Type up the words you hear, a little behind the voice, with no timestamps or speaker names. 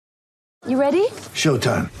You ready?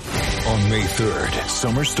 Showtime. On May 3rd,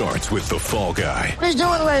 summer starts with The Fall Guy. Let's do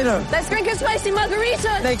it later. Let's drink a spicy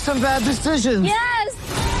margarita. Make some bad decisions.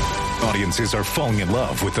 Yes! Audiences are falling in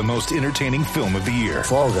love with the most entertaining film of the year.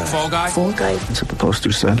 Fall Guy. Fall Guy? Fall guy. That's what the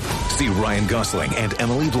poster said. See Ryan Gosling and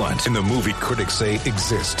Emily Blunt in the movie critics say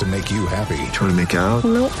exists to make you happy. Trying to make it out?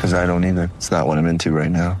 Nope. Because I don't either. It's not what I'm into right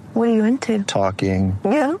now. What are you into? Talking.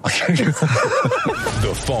 Yeah.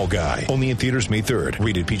 The Fall Guy. Only in theaters May 3rd.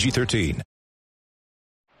 Rated PG-13.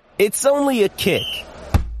 It's only a kick,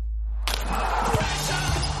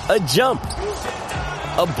 a jump,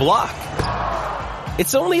 a block.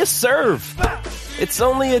 It's only a serve. It's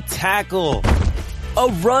only a tackle, a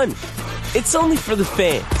run. It's only for the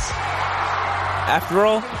fans. After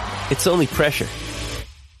all, it's only pressure.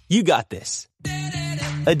 You got this.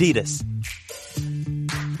 Adidas.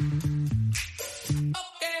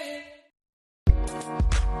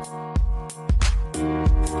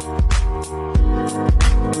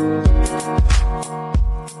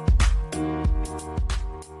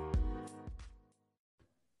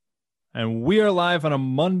 And we are live on a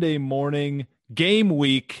Monday morning game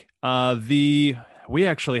week. We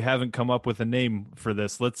actually haven't come up with a name for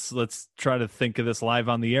this. Let's try to think of this live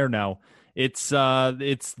on the air now. It's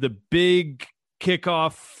the big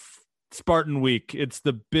kickoff Spartan week. It's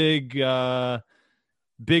the big noon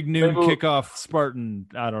kickoff Spartan.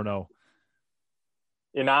 I don't know.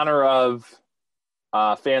 In honor of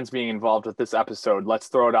fans being involved with this episode, let's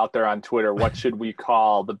throw it out there on Twitter. What should we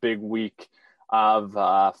call the big week of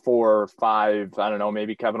 4 or 5, I don't know,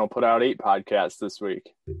 maybe Kevin will put out 8 podcasts this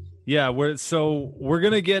week. Yeah,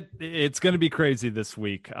 it's gonna be crazy this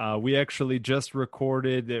week. We actually just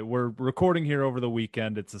recorded, we're recording here over the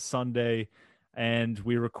weekend. It's a Sunday, and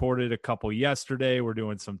we recorded a couple yesterday. We're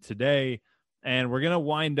doing some today, and we're gonna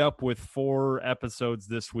wind up with 4 episodes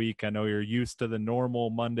this week. I know you're used to the normal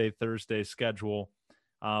Monday, Thursday schedule,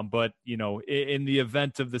 but in the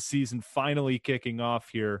event of the season finally kicking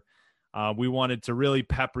off here, we wanted to really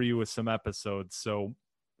pepper you with some episodes. So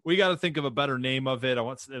we got to think of a better name of it. I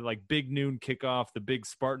want to say like Big Noon Kickoff, the Big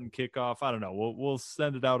Spartan Kickoff. I don't know. We'll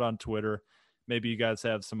send it out on Twitter. Maybe you guys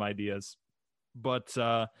have some ideas. But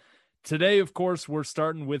today, of course, we're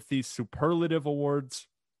starting with the Superlative Awards.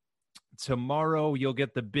 Tomorrow, you'll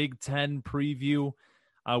get the Big Ten preview.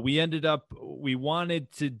 We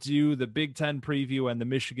wanted to do the Big Ten preview and the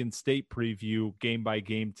Michigan State preview game by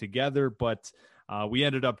game together, but we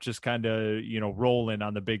ended up just kind of, rolling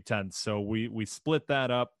on the Big Ten. So we split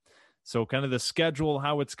that up. So kind of the schedule,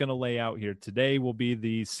 how it's going to lay out here. Today will be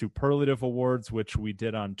the Superlative Awards, which we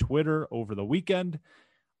did on Twitter over the weekend.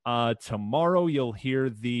 Tomorrow, you'll hear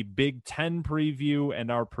the Big Ten preview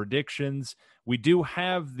and our predictions. We do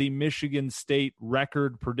have the Michigan State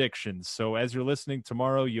record predictions. So as you're listening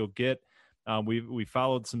tomorrow, you'll get, we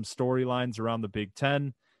followed some storylines around the Big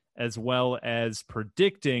Ten, as well as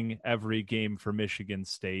predicting every game for Michigan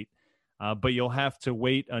State. But you'll have to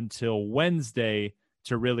wait until Wednesday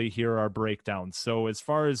to really hear our breakdown. So as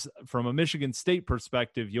far as from a Michigan State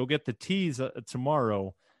perspective, you'll get the tease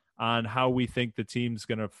tomorrow on how we think the team's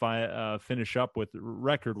going to finish up with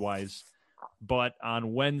record-wise. But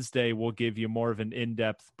on Wednesday, we'll give you more of an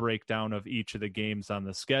in-depth breakdown of each of the games on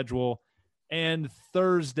the schedule. And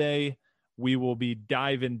Thursday, we will be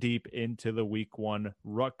diving deep into the Week 1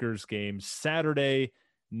 Rutgers game. Saturday,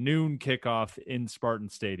 noon kickoff in Spartan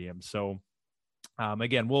Stadium. So,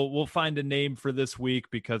 again, we'll find a name for this week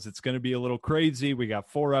because it's going to be a little crazy. We got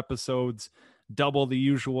 4 episodes, double the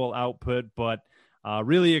usual output, but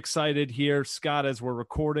really excited here. Scott, as we're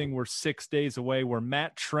recording, we're 6 days away. We're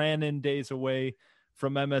Matt Trannon days away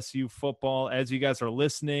from MSU football. As you guys are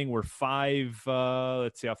listening, we're 5,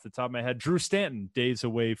 let's see off the top of my head, Drew Stanton days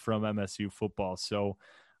away from MSU football. So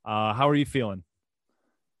how are you feeling?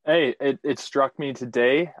 Hey, it struck me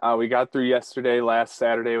today. We got through last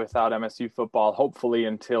Saturday without MSU football, hopefully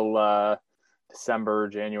until December,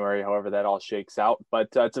 January, however that all shakes out. But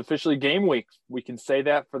it's officially game week. We can say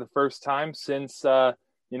that for the first time since, the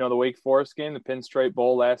Wake Forest game, the Pinstripe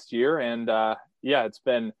Bowl last year. And it's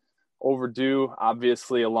been overdue,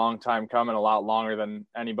 obviously a long time coming, a lot longer than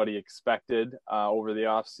anybody expected over the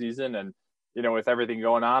off season. And, with everything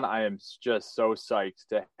going on, I am just so psyched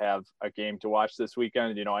to have a game to watch this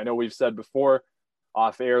weekend. I know we've said before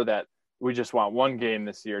off air that we just want one game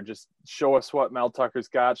this year. Just show us what Mel Tucker's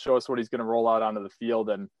got, show us what he's going to roll out onto the field,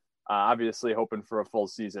 and obviously hoping for a full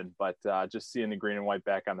season. But just seeing the green and white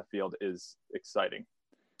back on the field is exciting.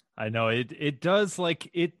 I know it does. Like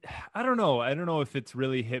it, I don't know if it's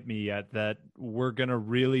really hit me yet that we're going to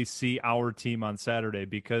really see our team on Saturday,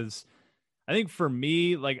 because I think for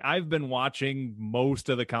me, like I've been watching most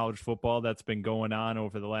of the college football that's been going on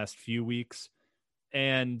over the last few weeks,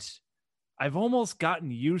 and I've almost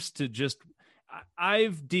gotten used to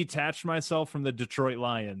I've detached myself from the Detroit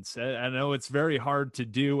Lions. I know it's very hard to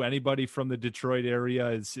do. Anybody from the Detroit area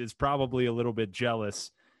is probably a little bit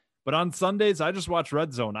jealous. But on Sundays, I just watch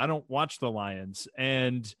Red Zone. I don't watch the Lions.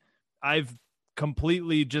 And I've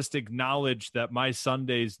completely just acknowledged that my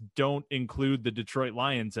Sundays don't include the Detroit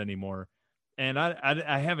Lions anymore. And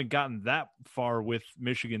I haven't gotten that far with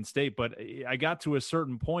Michigan State, but I got to a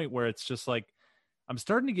certain point where it's just like, I'm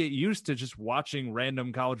starting to get used to just watching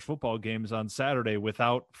random college football games on Saturday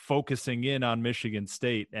without focusing in on Michigan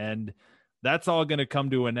State. And that's all going to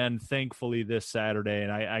come to an end, thankfully, this Saturday.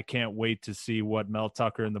 And I can't wait to see what Mel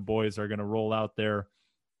Tucker and the boys are going to roll out there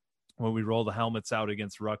when we roll the helmets out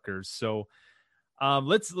against Rutgers. So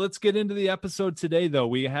let's get into the episode today, though.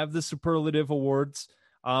 We have the Superlative Awards.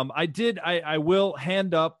 I will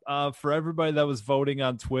hand up for everybody that was voting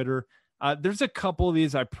on Twitter. There's a couple of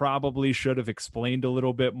these I probably should have explained a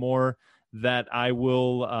little bit more that I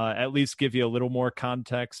will at least give you a little more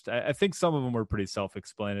context. I think some of them were pretty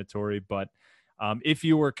self-explanatory, but if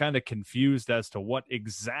you were kind of confused as to what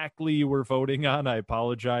exactly you were voting on, I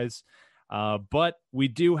apologize. But we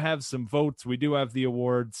do have some votes. We do have the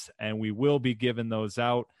awards, and we will be giving those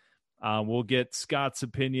out. We'll get Scott's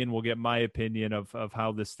opinion. We'll get my opinion of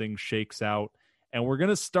how this thing shakes out. And we're going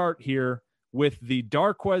to start here with the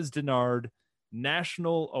Darqueze Dennard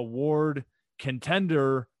National Award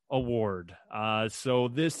Contender Award. So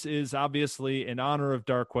this is obviously in honor of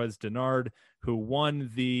Darqueze Dennard, who won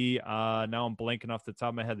the, now I'm blanking off the top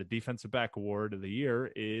of my head, the Defensive Back Award of the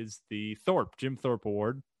year is the Jim Thorpe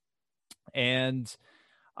Award. And,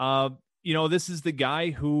 this is the guy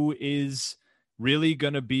who is really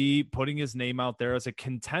going to be putting his name out there as a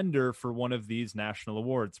contender for one of these national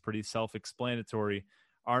awards. Pretty self-explanatory.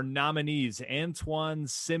 Our nominees: Antoine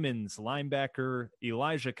Simmons, linebacker;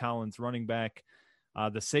 Elijah Collins, running back;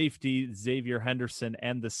 the safety, Xavier Henderson;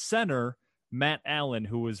 and the center, Matt Allen,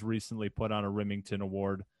 who was recently put on a Remington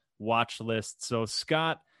Award watch list. So,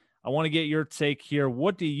 Scott, I want to get your take here.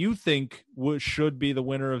 What do you think should be the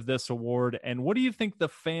winner of this award, and what do you think the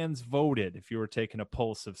fans voted if you were taking a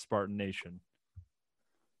pulse of Spartan Nation?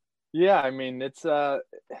 Yeah, I mean, it's a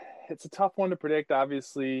tough one to predict.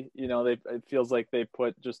 Obviously, it feels like they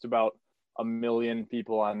put just about 1 million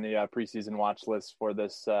people on the preseason watch list for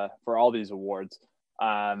this for all these awards.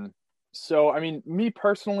 So, I mean, me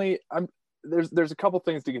personally, there's a couple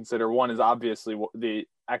things to consider. One is obviously the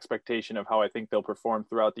expectation of how I think they'll perform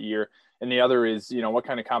throughout the year, and the other is what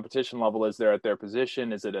kind of competition level is there at their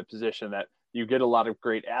position? Is it a position that you get a lot of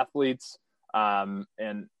great athletes?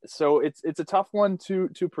 And so it's a tough one to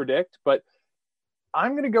predict, but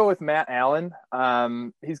I'm going to go with Matt Allen.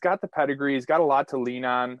 He's got the pedigree. He's got a lot to lean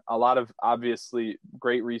on, a lot of obviously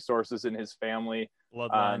great resources in his family.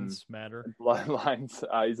 Bloodlines matter. Bloodlines.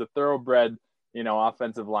 He's a thoroughbred,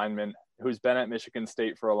 offensive lineman who's been at Michigan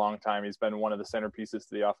State for a long time. He's been one of the centerpieces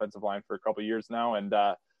to the offensive line for a couple of years now. And,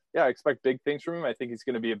 I expect big things from him. I think he's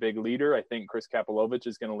going to be a big leader. I think Chris Kapilovic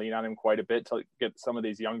is going to lean on him quite a bit to get some of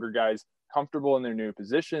these younger guys comfortable in their new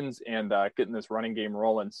positions and getting this running game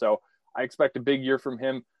rolling. So I expect a big year from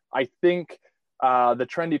him. I think the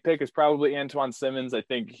trendy pick is probably Antoine Simmons. I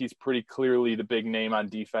think he's pretty clearly the big name on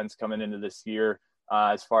defense coming into this year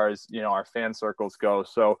as far as, our fan circles go.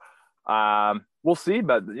 So we'll see.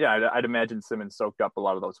 But, yeah, I'd imagine Simmons soaked up a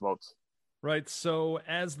lot of those votes. Right. So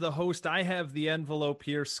as the host, I have the envelope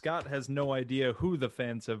here. Scott has no idea who the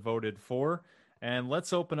fans have voted for. And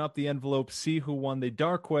let's open up the envelope, see who won the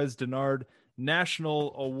Darqueze Dennard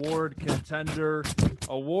National Award Contender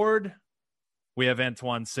Award. We have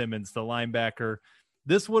Antoine Simmons, the linebacker.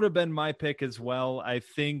 This would have been my pick as well. I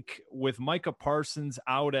think with Micah Parsons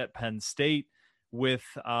out at Penn State, with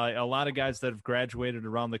a lot of guys that have graduated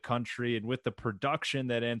around the country, and with the production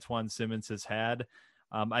that Antoine Simmons has had,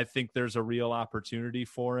 I think there's a real opportunity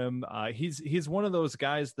for him. He's one of those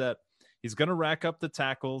guys that he's going to rack up the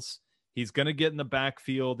tackles. He's going to get in the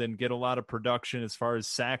backfield and get a lot of production as far as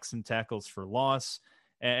sacks and tackles for loss.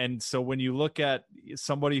 And so when you look at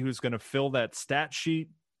somebody who's going to fill that stat sheet,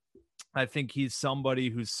 I think he's somebody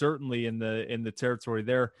who's certainly in the territory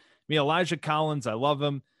there. I mean, Elijah Collins, I love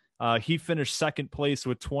him. He finished second place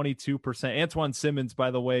with 22%. Antoine Simmons,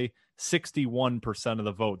 by the way, 61% of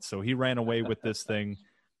the votes. So he ran away with this thing.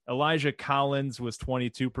 Elijah Collins was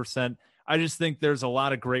 22%. I just think there's a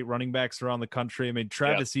lot of great running backs around the country. I mean,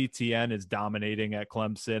 Travis Etienne is dominating at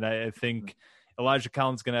Clemson. I think Elijah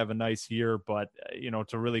Collins is going to have a nice year, but,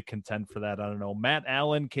 to really contend for that, I don't know. Matt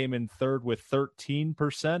Allen came in third with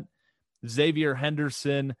 13%. Xavier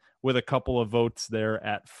Henderson with a couple of votes there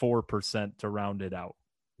at 4% to round it out.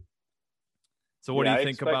 So what do you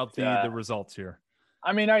think about the results here?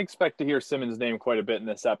 I mean, I expect to hear Simmons' name quite a bit in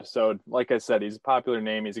this episode. Like I said, he's a popular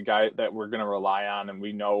name. He's a guy that we're going to rely on, and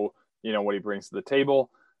we know, what he brings to the table.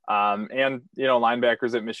 And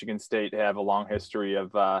linebackers at Michigan State have a long history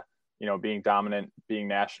of, being dominant, being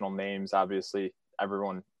national names. Obviously,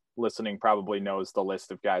 everyone listening probably knows the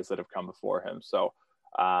list of guys that have come before him. So,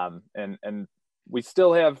 and we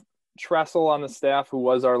still have Tressel on the staff, who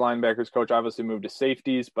was our linebackers coach, obviously moved to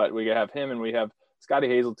safeties, but we have him, and we have Scotty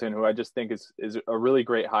Hazelton, who I just think is a really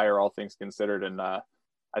great hire, all things considered. And I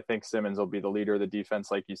think Simmons will be the leader of the defense,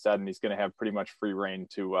 like you said, and he's going to have pretty much free reign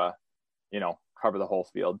to, cover the whole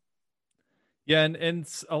field. Yeah, and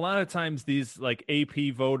a lot of times these like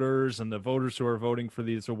AP voters and the voters who are voting for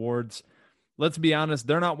these awards, let's be honest,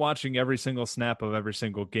 they're not watching every single snap of every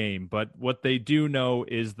single game. But what they do know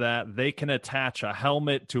is that they can attach a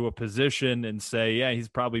helmet to a position and say, yeah, he's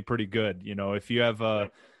probably pretty good. If you have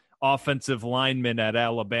a offensive lineman at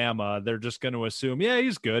Alabama, they're just going to assume, yeah,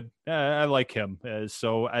 he's good. I like him.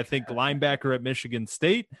 So I think linebacker at Michigan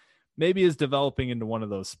State maybe is developing into one of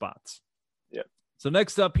those spots. Yeah. So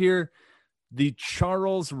next up here, the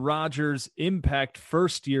Charles Rogers Impact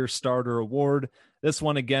First Year Starter Award. This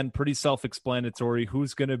one, again, pretty self-explanatory.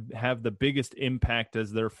 Who's going to have the biggest impact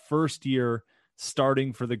as their first year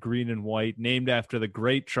starting for the green and white, named after the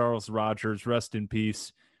great Charles Rogers, rest in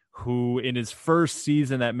peace, who in his first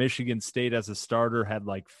season at Michigan State as a starter had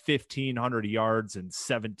like 1,500 yards and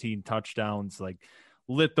 17 touchdowns, like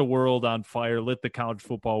lit the world on fire, lit the college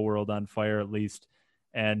football world on fire at least.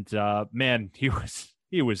 And man, he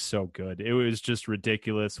was so good. It was just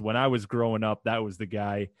ridiculous. When I was growing up, that was the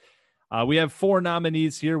guy. We have 4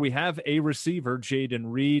 nominees here. We have a receiver,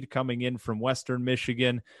 Jayden Reed, coming in from Western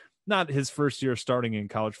Michigan. Not his first year starting in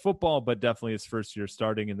college football, but definitely his first year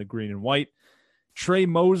starting in the green and white. Trey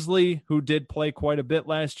Mosley, who did play quite a bit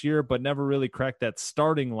last year, but never really cracked that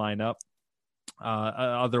starting lineup.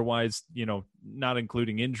 Otherwise, not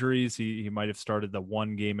including injuries, he might have started the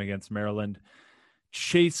one game against Maryland.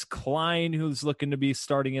 Chase Klein, who's looking to be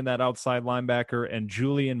starting in that outside linebacker, and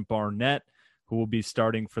Julian Barnett, who will be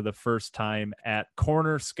starting for the first time at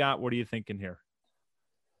corner. Scott, what are you thinking here?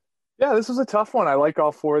 Yeah, this was a tough one. I like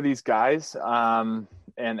all 4 of these guys, and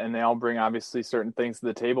they all bring obviously certain things to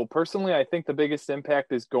the table. Personally, I think the biggest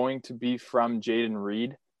impact is going to be from Jayden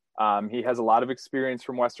Reed. He has a lot of experience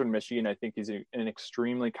from Western Michigan. I think he's an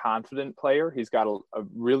extremely confident player. He's got a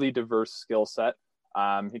really diverse skill set.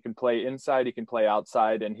 He can play inside, he can play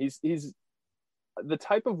outside, and he's the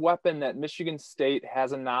type of weapon that Michigan State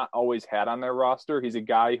has not always had on their roster. He's a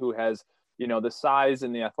guy who has, the size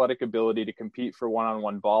and the athletic ability to compete for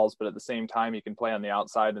one-on-one balls, but at the same time, he can play on the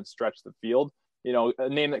outside and stretch the field. A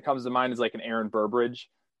name that comes to mind is like an Aaron Burbridge.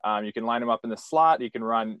 You can line him up in the slot. You can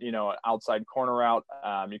run, an outside corner route.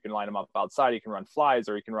 You can line him up outside. You can run flies,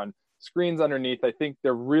 or you can run screens underneath. I think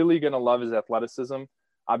they're really going to love his athleticism.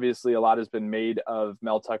 Obviously, a lot has been made of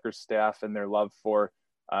Mel Tucker's staff and their love for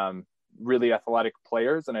really athletic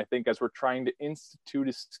players. And I think as we're trying to institute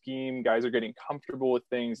a scheme, guys are getting comfortable with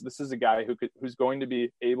things. This is a guy who's going to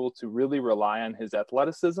be able to really rely on his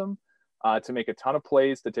athleticism to make a ton of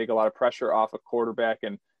plays, to take a lot of pressure off a quarterback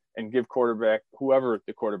and give quarterback, whoever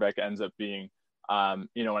the quarterback ends up being, an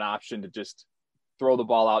option to just throw the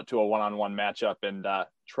ball out to a one-on-one matchup and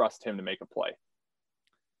trust him to make a play.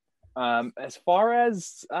 As far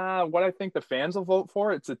as what I think the fans will vote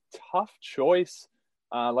for, it's a tough choice.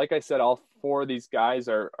 Like I said, all 4 of these guys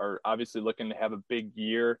are obviously looking to have a big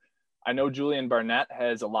year. I know Julian Barnett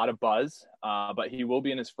has a lot of buzz, but he will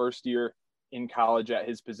be in his first year in college at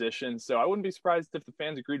his position. So I wouldn't be surprised if the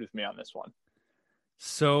fans agreed with me on this one.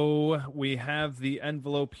 So we have the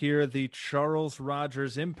envelope here. The Charles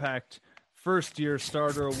Rogers Impact First Year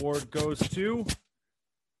Starter Award goes to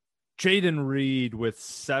Jayden Reed with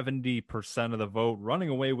 70% of the vote. Running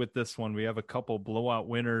away with this one, we have a couple blowout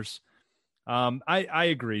winners. I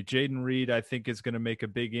agree. Jayden Reed, I think, is going to make a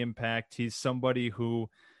big impact. He's somebody who,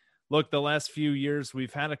 look, the last few years,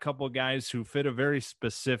 we've had a couple guys who fit a very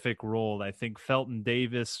specific role. I think Felton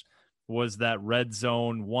Davis was that red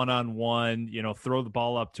zone one-on-one, throw the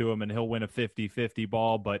ball up to him and he'll win a 50-50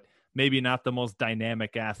 ball, but maybe not the most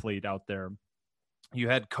dynamic athlete out there. You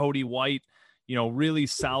had Cody White, really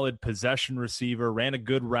solid possession receiver, ran a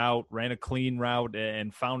good route, ran a clean route,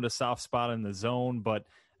 and found a soft spot in the zone, but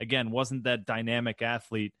again, wasn't that dynamic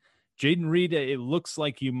athlete. Jayden Reed, it looks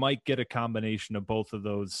like you might get a combination of both of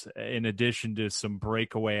those in addition to some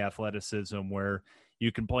breakaway athleticism where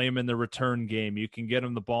you can play him in the return game. You can get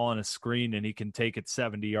him the ball on a screen and he can take it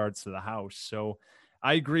 70 yards to the house. So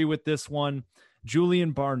I agree with this one.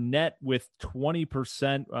 Julian Barnett with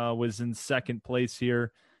 20% was in second place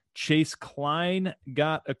here. Chase Klein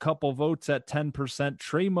got a couple votes at 10%.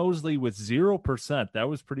 Trey Mosley with 0%. That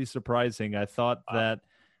was pretty surprising. I thought that,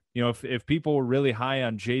 if people were really high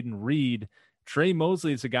on Jaden Reed, Trey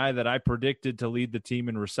Mosley is a guy that I predicted to lead the team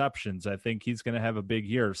in receptions. I think he's going to have a big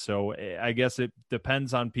year. So I guess it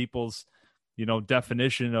depends on people's,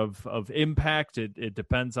 definition of impact. It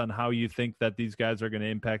depends on how you think that these guys are going to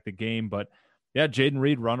impact the game. But yeah, Jaden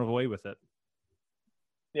Reed run away with it.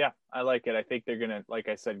 Yeah, I like it. I think they're going to, like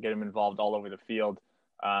I said, get him involved all over the field.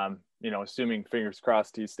 Assuming fingers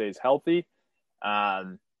crossed he stays healthy.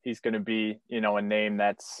 He's going to be, a name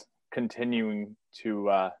that's continuing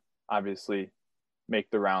to obviously make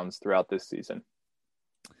the rounds throughout this season.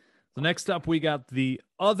 So next up, we got the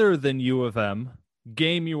Other Than U of M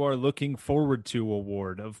Game You Are Looking Forward to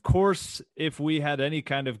award. Of course, if we had any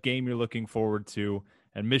kind of game you're looking forward to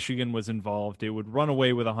and Michigan was involved, it would run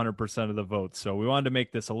away with 100% of the votes. So we wanted to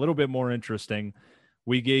make this a little bit more interesting.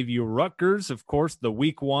 We gave you Rutgers, of course, the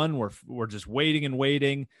week one. We're just waiting and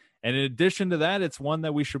waiting. And in addition to that, it's one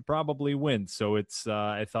that we should probably win. So it's,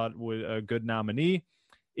 I thought, a good nominee.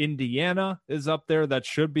 Indiana is up there. That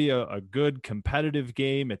should be a good competitive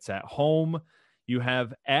game. It's at home. You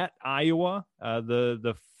have at Iowa,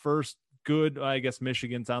 the first good, I guess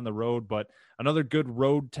Michigan's on the road, but another good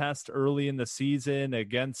road test early in the season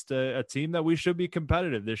against a team that we should be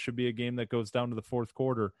competitive. This should be a game that goes down to the fourth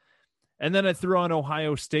quarter. And then I threw on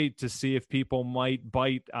Ohio State to see if people might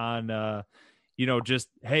bite on, just,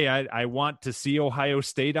 hey, I want to see Ohio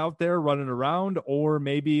State out there running around, or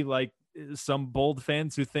maybe like some bold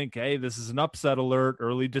fans who think, hey, this is an upset alert,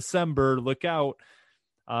 early December, look out.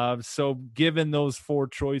 So given those four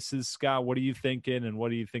choices, Scott, what are you thinking, and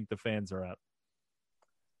what do you think the fans are at?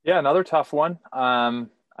 Yeah, another tough one. I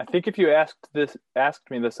think if you asked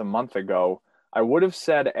me this a month ago, I would have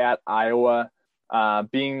said at Iowa,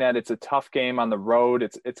 being that it's a tough game on the road.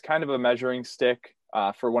 It's kind of a measuring stick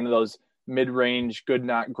for one of those mid-range, good,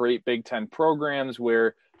 not great Big Ten programs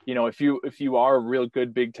where, if you are a real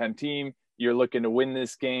good Big Ten team, you're looking to win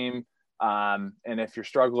this game. And if you're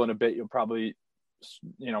struggling a bit, you'll probably,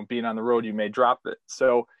 being on the road, you may drop it.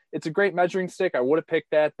 So it's a great measuring stick. I would have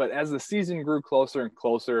picked that, but as the season grew closer and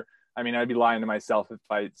closer, I mean, I'd be lying to myself if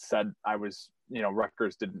I said I was,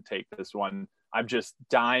 Rutgers didn't take this one. I'm just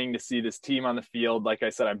dying to see this team on the field. Like I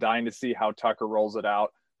said, I'm dying to see how Tucker rolls it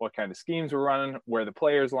out, what kind of schemes we're running, where the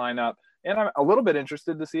players line up. And I'm a little bit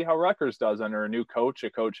interested to see how Rutgers does under a new coach,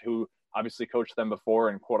 a coach who obviously coached them before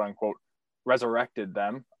and quote unquote resurrected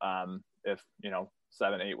them. If,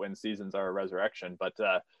 7-8 win seasons are a resurrection. But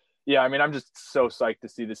yeah, I mean, I'm just so psyched to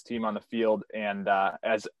see this team on the field. And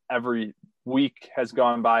as every week has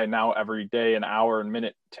gone by, now every day, an hour and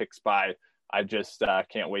minute ticks by, I just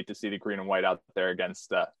can't wait to see the green and white out there against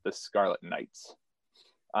the Scarlet Knights.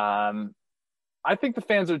 I think the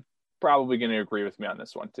fans are probably going to agree with me on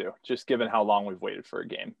this one too, just given how long we've waited for a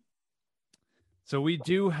game. So we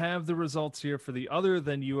do have the results here for the Other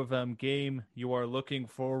Than U of M Game You Are Looking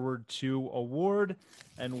Forward to award.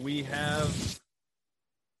 And we have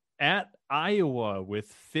at Iowa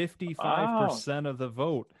with 55% of the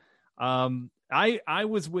vote. I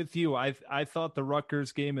was with you. I thought the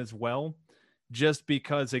Rutgers game as well, just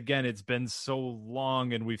because, again, it's been so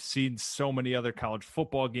long and we've seen so many other college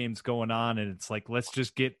football games going on. And it's like, let's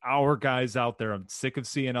just get our guys out there. I'm sick of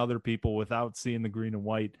seeing other people without seeing the green and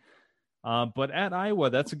white. But at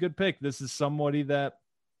Iowa, that's a good pick. This is somebody that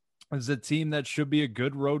is a team that should be a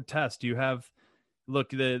good road test. You have,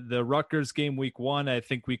 look, the Rutgers game week one, I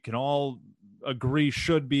think we can all agree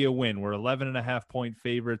should be a win. We're 11.5-point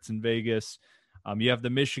favorites in Vegas. You have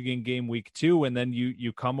the Michigan game week two, and then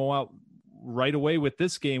you come out right away with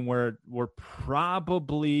this game where we're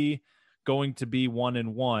probably going to be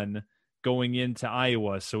 1-1 going into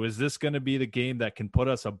Iowa. So is this going to be the game that can put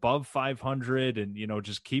us above 500 and,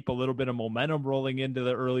 just keep a little bit of momentum rolling into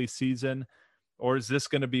the early season? Or is this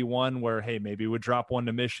going to be one where, hey, maybe we drop one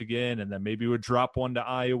to Michigan and then maybe we drop one to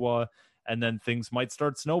Iowa and then things might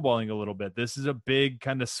start snowballing a little bit? This is a big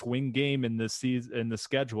kind of swing game in this season, in the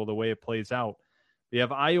schedule, the way it plays out. You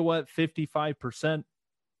have Iowa at 55%.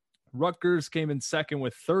 Rutgers came in second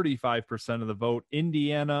with 35% of the vote.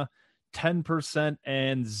 Indiana 10%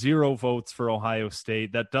 and 0 votes for Ohio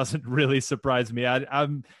State. That doesn't really surprise me.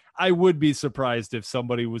 I would be surprised if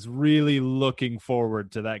somebody was really looking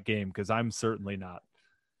forward to that game, because I'm certainly not.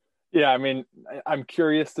 Yeah, I mean, I'm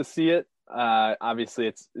curious to see it. Obviously,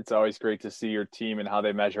 it's always great to see your team and how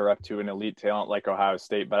they measure up to an elite talent like Ohio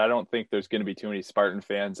State, but I don't think there's going to be too many Spartan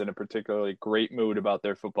fans in a particularly great mood about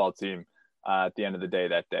their football team at the end of the day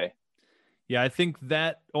that day. Yeah, I think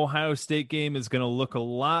that Ohio State game is going to look a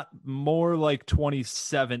lot more like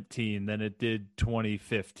 2017 than it did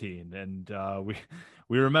 2015. And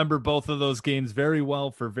we remember both of those games very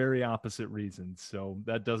well for very opposite reasons. So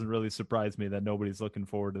that doesn't really surprise me that nobody's looking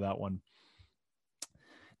forward to that one.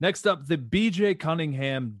 Next up, the BJ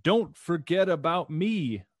Cunningham Don't Forget About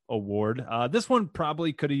Me Award. This one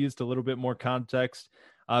probably could have used a little bit more context.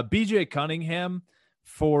 BJ Cunningham,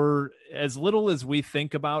 for as little as we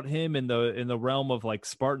think about him in the realm of like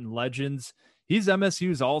Spartan legends, he's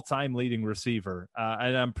MSU's all-time leading receiver.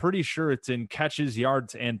 And I'm pretty sure it's in catches,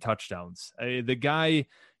 yards, and touchdowns. The guy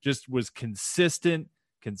just was consistently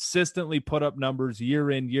put up numbers year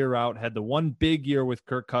in, year out, had the one big year with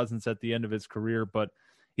Kirk Cousins at the end of his career, but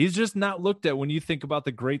he's just not looked at when you think about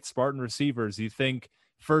the great Spartan receivers. You think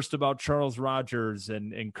first about Charles Rogers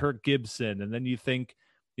and Kirk Gibson, and then you think,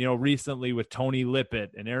 recently with Tony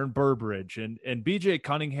Lippett and Aaron Burbridge, and BJ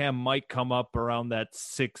Cunningham might come up around that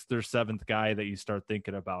 6th or 7th guy that you start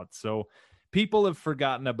thinking about. So people have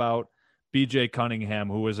forgotten about BJ Cunningham,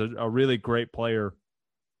 who was a really great player.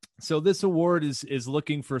 So this award is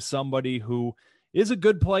looking for somebody who is a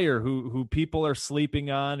good player, who people are sleeping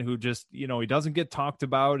on, who just, he doesn't get talked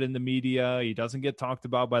about in the media. He doesn't get talked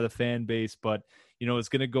about by the fan base, but, is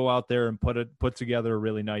going to go out there and put together a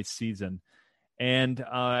really nice season. And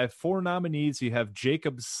 4 nominees, you have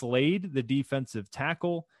Jacob Slade, the defensive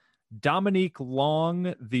tackle, Dominique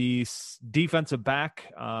Long, the defensive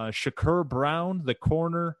back, Shakur Brown, the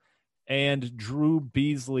corner, and Drew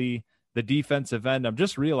Beasley, the defensive end. I'm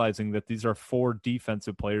just realizing that these are 4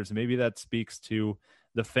 defensive players. Maybe that speaks to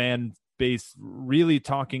the fan base really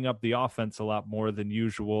talking up the offense a lot more than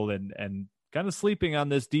usual and kind of sleeping on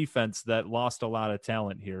this defense that lost a lot of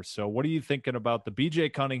talent here. So what are you thinking about the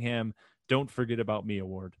BJ Cunningham Don't Forget About Me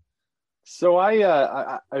award? So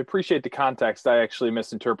I appreciate the context. I actually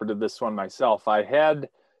misinterpreted this one myself. I had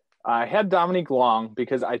Dominique Long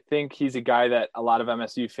because I think he's a guy that a lot of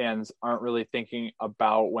MSU fans aren't really thinking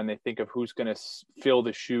about when they think of who's going to fill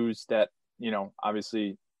the shoes that,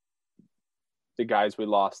 obviously the guys we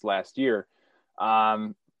lost last year.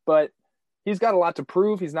 But he's got a lot to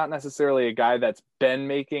prove. He's not necessarily a guy that's been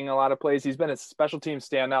making a lot of plays. He's been a special team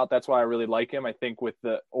standout. That's why I really like him. I think with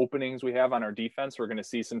the openings we have on our defense, we're going to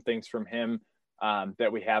see some things from him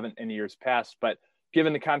that we haven't in years past. But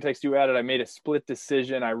given the context you added, I made a split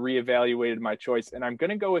decision. I reevaluated my choice, and I'm going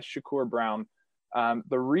to go with Shakur Brown.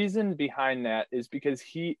 The reason behind that is because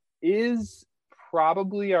he is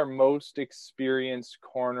probably our most experienced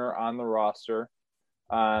corner on the roster.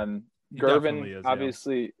 Gervin,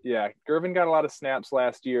 obviously, Gervin got a lot of snaps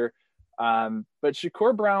last year. But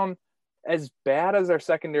Shakur Brown, as bad as our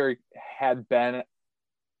secondary had been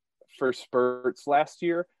for spurts last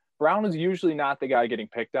year, Brown is usually not the guy getting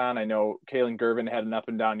picked on. I know Kalen Gervin had an up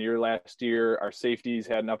and down year last year. Our safeties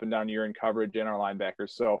had an up and down year in coverage, and our linebackers.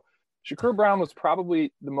 So Shakur Brown was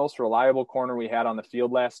probably the most reliable corner we had on the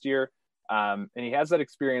field last year. And he has that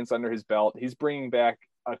experience under his belt. He's bringing back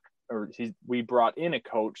we brought in a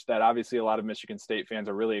coach that obviously a lot of Michigan State fans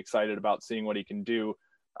are really excited about seeing what he can do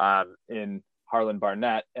in Harlan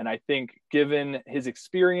Barnett. And I think given his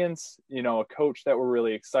experience, a coach that we're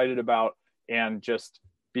really excited about and just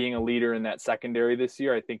being a leader in that secondary this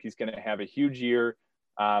year, I think he's going to have a huge year.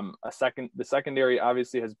 The secondary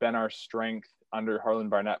obviously has been our strength under Harlan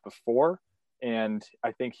Barnett before. And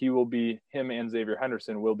I think him and Xavier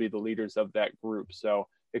Henderson will be the leaders of that group. So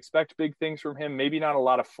expect big things from him. Maybe not a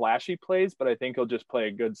lot of flashy plays, but I think he'll just play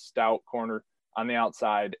a good stout corner on the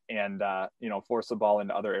outside and, force the ball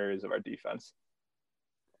into other areas of our defense.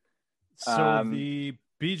 So the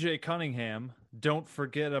BJ Cunningham Don't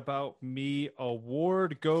Forget About Me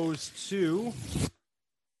award goes to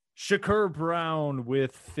Shakur Brown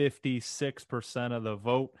with 56% of the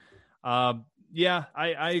vote. Yeah,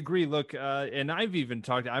 I agree. Look, and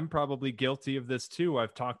I'm probably guilty of this too.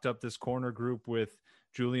 I've talked up this corner group with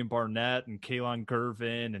Julian Barnett and Kalon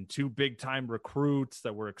Gervin and 2 big-time recruits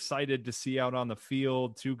that we're excited to see out on the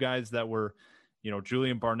field, 2 guys that were,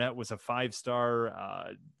 Julian Barnett was a 5-star,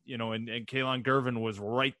 and Kalon Gervin was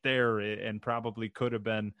right there and probably could have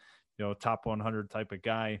been, top 100 type of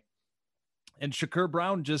guy. And Shakur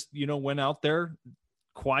Brown just, went out there,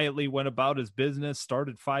 quietly went about his business,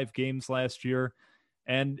 started 5 games last year.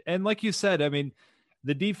 And like you said, I mean,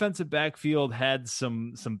 the defensive backfield had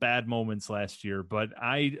some bad moments last year, but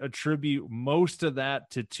I attribute most of that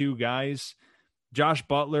to 2 guys. Josh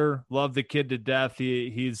Butler, love the kid to death.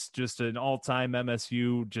 He's just an all-time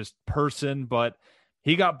MSU just person, but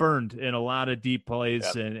he got burned in a lot of deep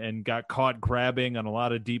plays and got caught grabbing on a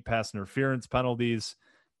lot of deep pass interference penalties.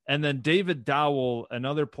 And then David Dowell,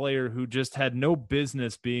 another player who just had no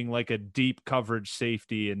business being like a deep coverage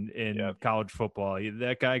safety in college football.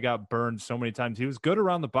 That guy got burned so many times. He was good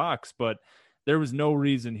around the box, but there was no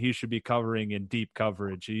reason he should be covering in deep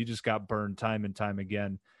coverage. He just got burned time and time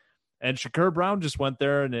again. And Shakur Brown just went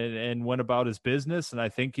there and went about his business, and I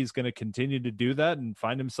think he's going to continue to do that and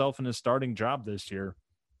find himself in a starting job this year,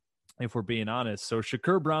 if we're being honest. So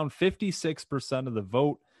Shakur Brown, 56% of the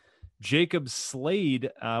vote. Jacob Slade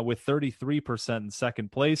with 33% in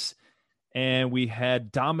second place. And we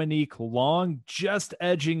had Dominique Long just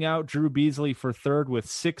edging out Drew Beasley for third with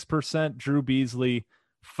 6%. Drew Beasley,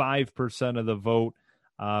 5% of the vote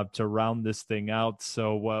to round this thing out.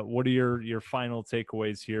 So what are your final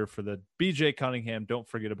takeaways here for the BJ Cunningham Don't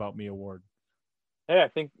Forget About Me award? Hey, I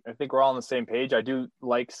think we're all on the same page. I do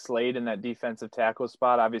like Slade in that defensive tackle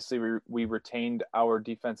spot. Obviously, we retained our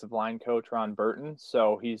defensive line coach, Ron Burton,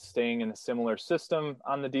 so he's staying in a similar system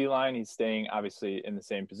on the D-line. He's staying, obviously, in the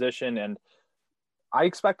same position, and I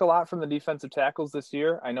expect a lot from the defensive tackles this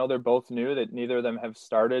year. I know they're both new, that neither of them have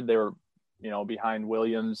started. They were, behind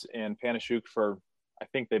Williams and Panasiuk for, I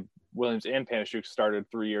think Williams and Panasiuk started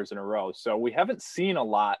 3 years in a row. So we haven't seen a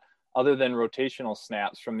lot other than rotational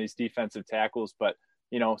snaps from these defensive tackles, but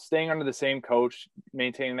staying under the same coach,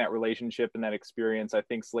 maintaining that relationship and that experience, I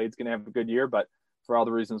think Slade's going to have a good year, but for all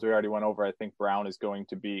the reasons we already went over, I think Brown is going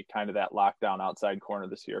to be kind of that lockdown outside corner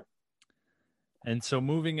this year. And so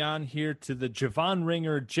moving on here to the Javon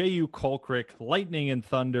Ringer, J.U. Colcrick, Lightning and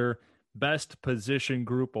Thunder Best Position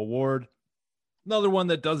Group Award. Another one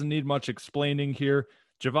that doesn't need much explaining here.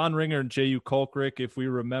 Javon Ringer and J.U. Colcrick, if we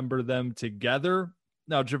remember them together.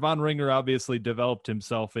 Now, Javon Ringer obviously developed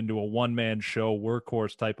himself into a one-man show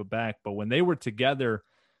workhorse type of back, but when they were together,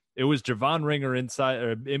 it was Javon Ringer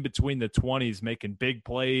in between the 20s making big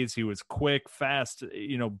plays. He was quick, fast,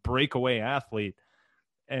 breakaway athlete.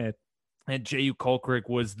 And J.U. Colcrick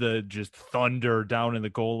was the just thunder down in the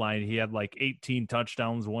goal line. He had like 18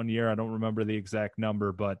 touchdowns one year. I don't remember the exact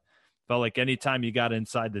number, but felt like anytime you got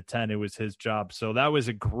inside the 10, it was his job. So that was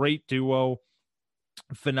a great duo,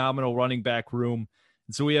 phenomenal running back room.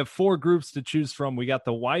 And so we have four groups to choose from. We got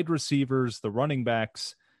the wide receivers, the running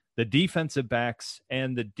backs, the defensive backs,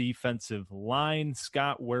 and the defensive line.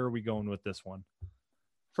 Scott, where are we going with this one?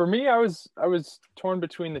 For me, I was torn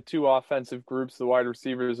between the two offensive groups, the wide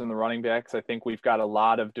receivers and the running backs. I think we've got a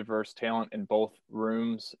lot of diverse talent in both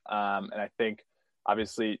rooms. And I think,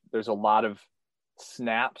 obviously, there's a lot of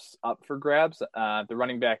snaps up for grabs.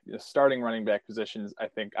 The starting running back positions, I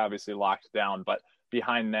think, obviously locked down. But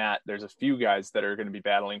behind that, there's a few guys that are going to be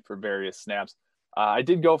battling for various snaps. I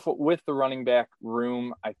did go with the running back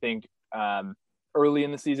room. I think early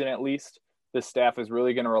in the season, at least, the staff is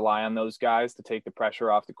really going to rely on those guys to take the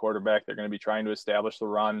pressure off the quarterback. They're going to be trying to establish the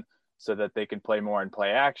run so that they can play more in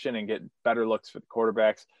play action and get better looks for the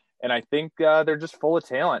quarterbacks. And I think they're just full of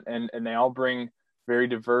talent, and they all bring very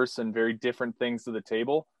diverse and very different things to the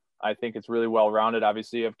table. I think it's really well-rounded.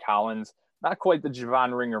 Obviously, you have Collins, not quite the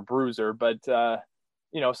Javon Ringer bruiser, but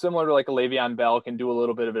similar to like a Le'Veon Bell, can do a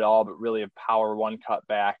little bit of it all, but really a power one cut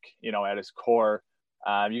back, at his core.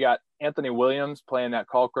 You got Anthony Williams playing that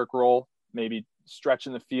Colcrick role, maybe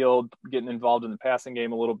stretching the field, getting involved in the passing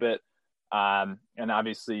game a little bit. And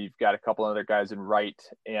obviously you've got a couple other guys in Wright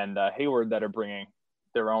and Hayward that are bringing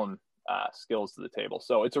their own skills to the table.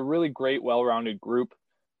 So it's a really great, well-rounded group.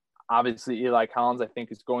 Obviously Eli Collins, I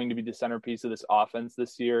think, is going to be the centerpiece of this offense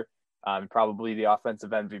this year, probably the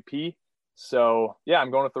offensive MVP. So, yeah, I'm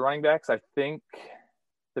going with the running backs. I think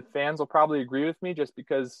the fans will probably agree with me just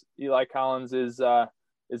because Eli Collins is that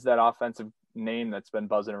offensive name that's been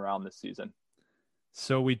buzzing around this season.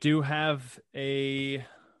 So we do have a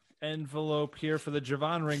envelope here for the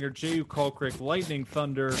Javon Ringer, J.U. Colcrick, Lightning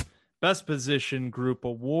Thunder Best Position Group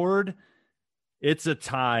Award. It's a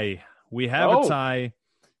tie. We have a tie.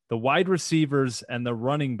 The wide receivers and the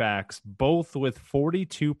running backs, both with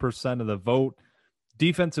 42% of the vote.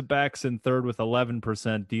 Defensive backs in third with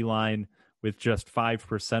 11%, D-line with just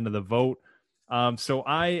 5% of the vote. So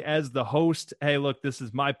I, as the host, hey, look, this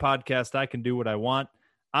is my podcast. I can do what I want.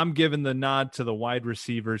 I'm giving the nod to the wide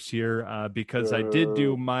receivers here because I did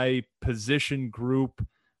do my position group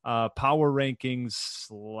power rankings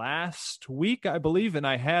last week, I believe, and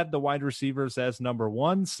I had the wide receivers as number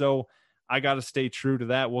one. So I got to stay true to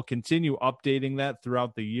that. We'll continue updating that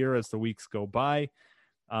throughout the year as the weeks go by.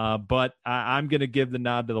 But I'm going to give the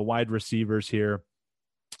nod to the wide receivers here.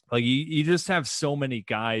 Like you just have so many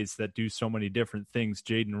guys that do so many different things.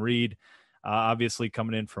 Jaden Reed, Obviously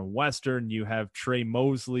coming in from Western, you have Trey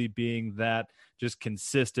Mosley being that just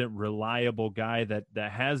consistent, reliable guy that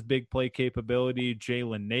has big play capability.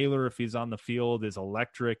 Jalen Naylor, if he's on the field, is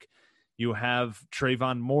electric. You have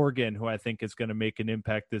Trayvon Morgan, who I think is going to make an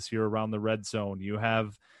impact this year around the red zone. You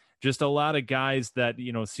have just a lot of guys that,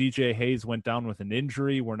 CJ Hayes went down with an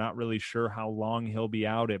injury. We're not really sure how long he'll be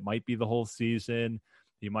out. It might be the whole season.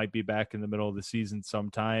 He might be back in the middle of the season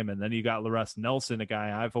sometime. And then you got LaRest Nelson, a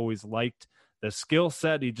guy I've always liked the skill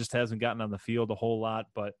set. He just hasn't gotten on the field a whole lot,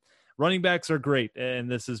 but running backs are great.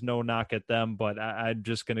 And this is no knock at them, but I'm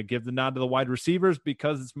just going to give the nod to the wide receivers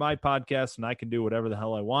because it's my podcast and I can do whatever the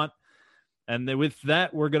hell I want. And then with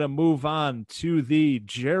that, we're going to move on to the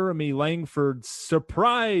Jeremy Langford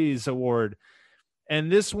Surprise Award.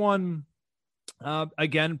 And this one,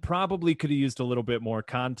 again, probably could have used a little bit more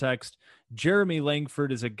context. Jeremy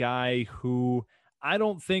Langford is a guy who I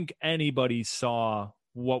don't think anybody saw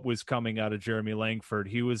what was coming out of Jeremy Langford.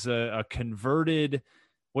 He was a converted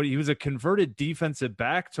defensive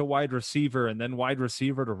back to wide receiver and then wide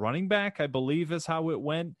receiver to running back, I believe is how it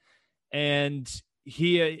went. And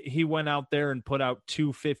he went out there and put out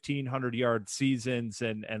 2 1,500-yard seasons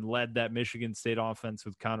and led that Michigan State offense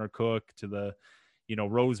with Connor Cook to the,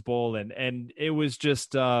 Rose Bowl. And it was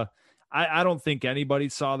just, I don't think anybody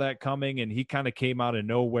saw that coming, and he kind of came out of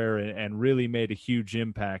nowhere and really made a huge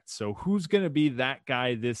impact. So who's going to be that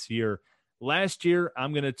guy this year? Last year,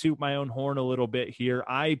 I'm going to toot my own horn a little bit here.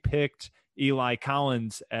 I picked Eli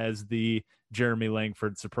Collins as the Jeremy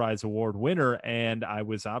Langford Surprise Award winner, and I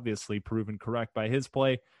was obviously proven correct by his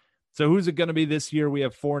play. So who's it going to be this year? We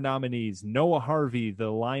have 4 nominees: Noah Harvey,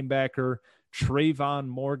 the linebacker; Trayvon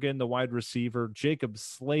Morgan, the wide receiver; Jacob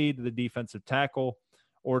Slade, the defensive tackle;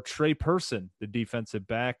 or Trey Person, the defensive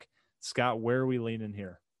back. Scott, where are we leaning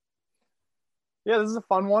here? Yeah, this is a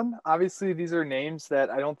fun one. Obviously, these are names that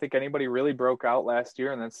I don't think anybody really broke out last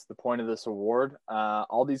year, and that's the point of this award.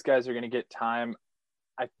 All these guys are going to get time.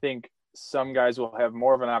 I think some guys will have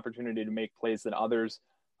more of an opportunity to make plays than others.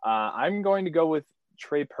 I'm going to go with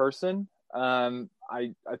Trey Person. I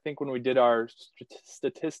think when we did our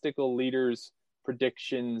statistical leaders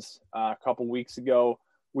predictions a couple weeks ago,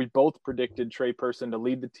 we both predicted Trey Person to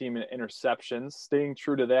lead the team in interceptions. Staying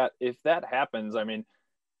true to that, if that happens, I mean,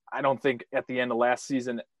 I don't think at the end of last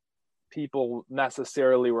season people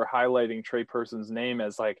necessarily were highlighting Trey Person's name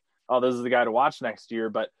as like, oh, this is the guy to watch next year.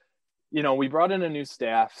 But we brought in a new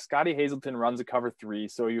staff. Scotty Hazelton runs a cover 3.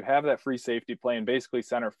 So you have that free safety playing basically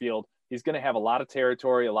center field. He's going to have a lot of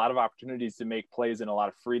territory, a lot of opportunities to make plays, and a lot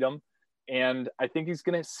of freedom. And I think he's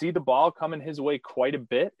going to see the ball coming his way quite a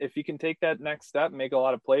bit. If he can take that next step and make a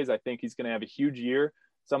lot of plays, I think he's going to have a huge year.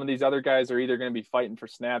 Some of these other guys are either going to be fighting for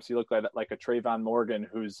snaps. You look like a Trayvon Morgan,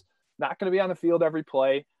 who's not going to be on the field every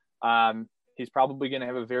play. He's probably going to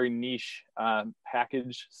have a very niche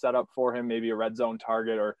package set up for him, maybe a red zone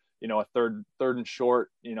target or, a third and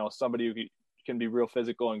short, somebody who can be real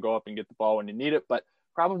physical and go up and get the ball when you need it, but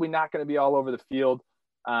probably not going to be all over the field.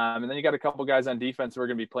 And then you got a couple guys on defense who are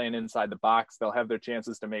going to be playing inside the box. They'll have their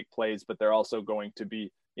chances to make plays, but they're also going to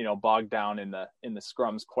be, bogged down in the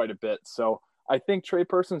scrums quite a bit. So I think Trey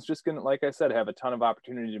Person's just going to, like I said, have a ton of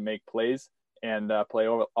opportunity to make plays and play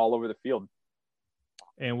all over the field.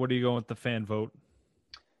 And what are you going with the fan vote?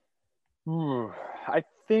 I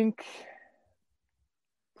think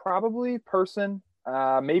probably Person,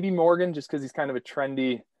 maybe Morgan, just because he's kind of a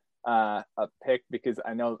trendy a pick, because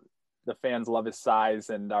I know the fans love his size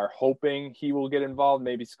and are hoping he will get involved,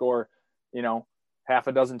 maybe score, half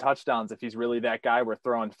a dozen touchdowns if he's really that guy we're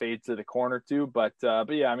throwing fades to the corner to. But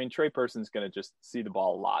yeah, I mean, Trey Person's going to just see the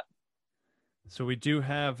ball a lot. So we do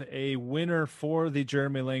have a winner for the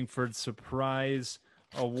Jeremy Langford Surprise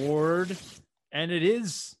Award, and it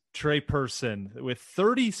is Trey Person with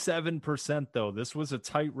 37%, though. This was a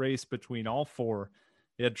tight race between all 4.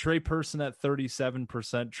 You had Trey Person at 37%,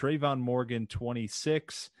 Trayvon Morgan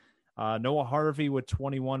 26%, Noah Harvey with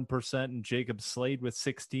 21%, and Jacob Slade with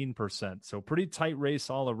 16%. So pretty tight race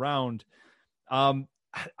all around. I'm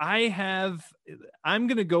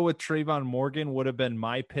going to go with Trayvon Morgan, would have been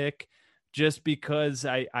my pick, just because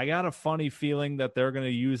I got a funny feeling that they're going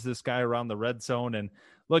to use this guy around the red zone. And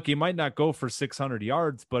look, he might not go for 600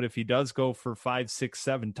 yards, but if he does go for 5, 6,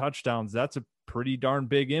 7 touchdowns, that's a pretty darn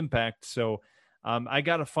big impact. So I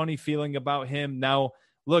got a funny feeling about him. Now,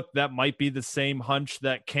 look, that might be the same hunch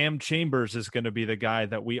that Cam Chambers is going to be the guy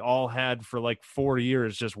that we all had for like 4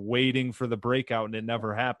 years, just waiting for the breakout, and it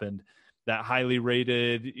never happened. That highly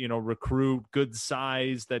rated, recruit, good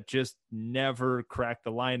size, that just never cracked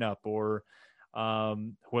the lineup. Or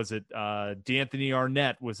was it D'Anthony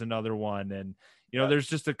Arnett was another one. And, there's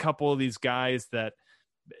just a couple of these guys that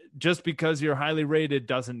just because you're highly rated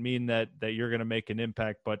doesn't mean that you're going to make an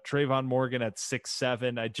impact. But Trayvon Morgan at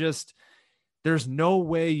 6'7", there's no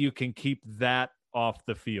way you can keep that off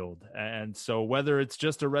the field. And so whether it's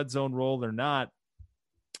just a red zone role or not,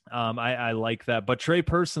 I like that. But Trey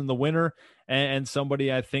Person, the winner, and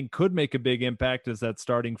somebody I think could make a big impact is that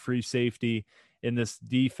starting free safety in this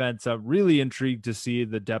defense. I'm really intrigued to see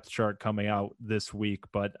the depth chart coming out this week,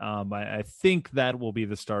 but I think that will be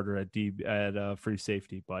the starter at free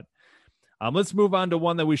safety. But let's move on to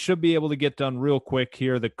one that we should be able to get done real quick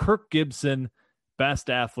here. The Kirk Gibson Best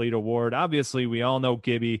Athlete Award. Obviously, we all know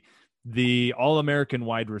Gibby, the All-American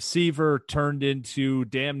wide receiver, turned into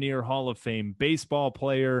damn near Hall of Fame baseball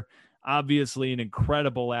player. Obviously, an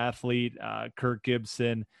incredible athlete, Kirk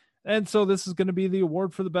Gibson. And so this is going to be the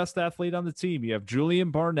award for the best athlete on the team. You have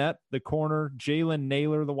Julian Barnett, the corner, Jalen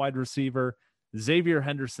Naylor, the wide receiver, Xavier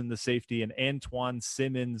Henderson, the safety, and Antoine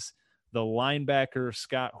Simmons, the linebacker.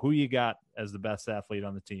 Scott, who you got as the best athlete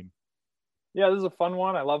on the team? Yeah, this is a fun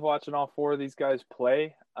one. I love watching all four of these guys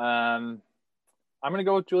play. I'm going to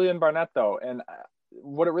go with Julian Barnett, though. And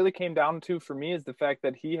what it really came down to for me is the fact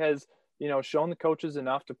that he has, shown the coaches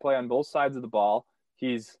enough to play on both sides of the ball.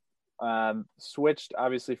 He's switched,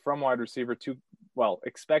 obviously, from wide receiver to,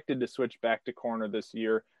 expected to switch back to corner this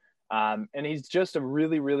year. And he's just a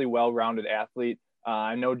really, really well-rounded athlete.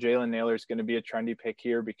 I know Jalen Naylor is going to be a trendy pick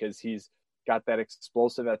here because he's got that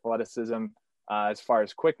explosive athleticism as far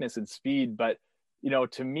as quickness and speed. But,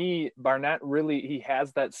 to me, Barnett really, he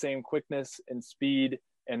has that same quickness and speed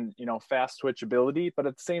and, fast twitch ability. But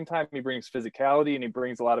at the same time, he brings physicality and he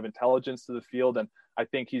brings a lot of intelligence to the field. And I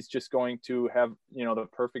think he's just going to have, the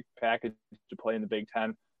perfect package to play in the Big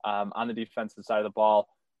Ten on the defensive side of the ball.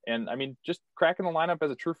 And I mean, just cracking the lineup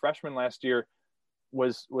as a true freshman last year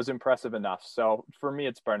was impressive enough. So for me,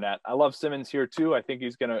 it's Barnett. I love Simmons here too. I think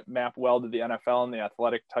he's going to map well to the NFL and the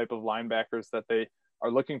athletic type of linebackers that they are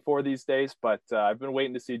looking for these days. But I've been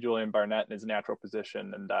waiting to see Julian Barnett in his natural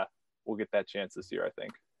position, and we'll get that chance this year, I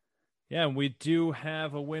think. Yeah, and we do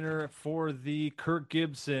have a winner for the Kirk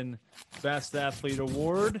Gibson Best Athlete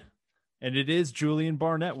Award, and it is Julian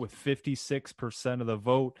Barnett with 56% of the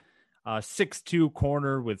vote. 6'2"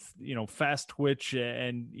 corner with, fast twitch.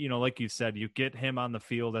 And, like you said, you get him on the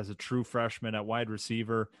field as a true freshman at wide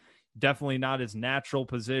receiver. Definitely not his natural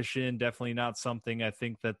position. Definitely not something I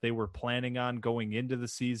think that they were planning on going into the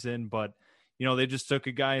season. But, they just took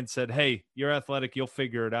a guy and said, hey, you're athletic. You'll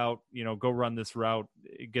figure it out. Go run this route,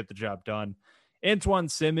 get the job done. Antoine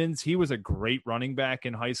Simmons, he was a great running back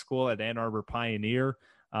in high school at Ann Arbor Pioneer.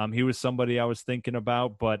 He was somebody I was thinking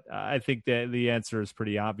about, but I think that the answer is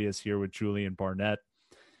pretty obvious here with Julian Barnett.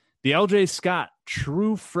 The LJ Scott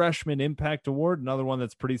True Freshman Impact Award, another one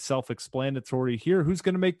that's pretty self-explanatory here. Who's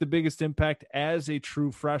going to make the biggest impact as a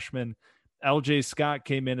true freshman? LJ Scott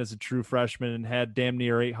came in as a true freshman and had damn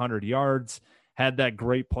near 800 yards, had that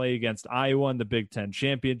great play against Iowa in the Big Ten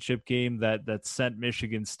championship game that sent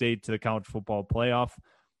Michigan State to the college football playoff.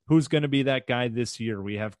 Who's going to be that guy this year?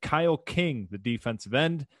 We have Kyle King, the defensive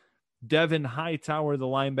end, Devin Hightower, the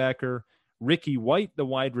linebacker, Ricky White, the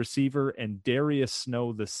wide receiver, and Darius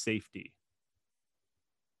Snow, the safety.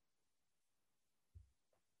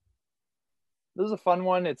 This is a fun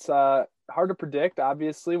one. It's hard to predict.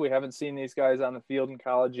 Obviously, we haven't seen these guys on the field in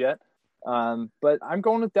college yet. But I'm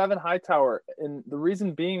going with Devin Hightower. And the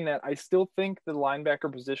reason being that I still think the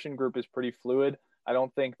linebacker position group is pretty fluid. I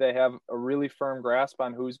don't think they have a really firm grasp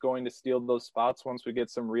on who's going to steal those spots once we get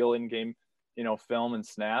some real in-game, film and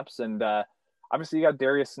snaps. And obviously you got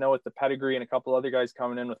Darius Snow with the pedigree and a couple other guys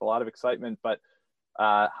coming in with a lot of excitement. But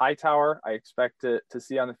Hightower, I expect to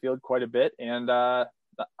see on the field quite a bit. And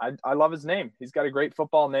I love his name. He's got a great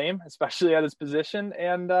football name, especially at his position.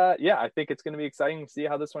 And I think it's going to be exciting to see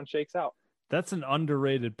how this one shakes out. That's an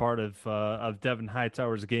underrated part of Devin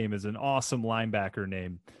Hightower's game, is an awesome linebacker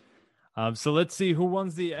name. So let's see who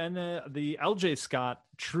wins the LJ Scott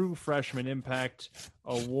True Freshman Impact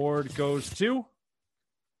Award. Goes to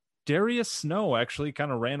Darius Snow. Actually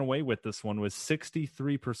kind of ran away with this one with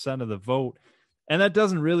 63% of the vote. And that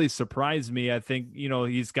doesn't really surprise me. I think,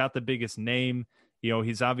 he's got the biggest name.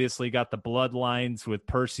 He's obviously got the bloodlines with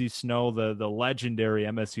Percy Snow, the legendary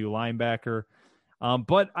MSU linebacker.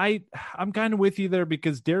 But I'm kind of with you there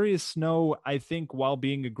because Darius Snow, I think, while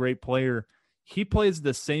being a great player, he plays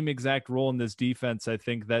the same exact role in this defense, I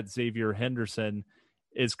think, that Xavier Henderson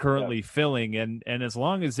is currently filling. And as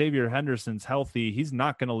long as Xavier Henderson's healthy, he's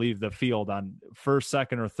not going to leave the field on first,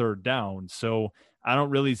 second, or third down. So I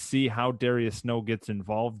don't really see how Darius Snow gets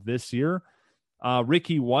involved this year.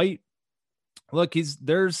 Ricky White, look,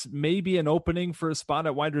 there's maybe an opening for a spot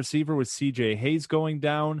at wide receiver with CJ Hayes going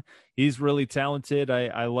down. He's really talented.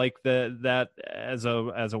 I like that as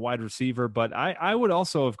a wide receiver, but I would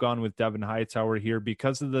also have gone with Devin Hightower here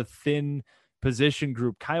because of the thin position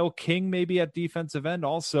group. Kyle King maybe at defensive end.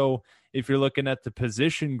 Also, if you're looking at the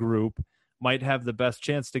position group, might have the best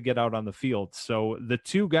chance to get out on the field. So the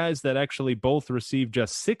two guys that actually both received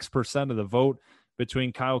just 6% of the vote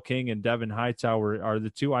between Kyle King and Devin Hightower are the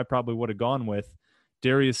two I probably would have gone with.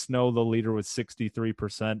 Darius Snow, the leader, with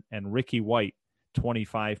 63%, and Ricky White,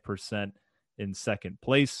 25% in second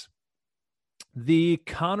place. The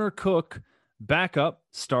Connor Cook backup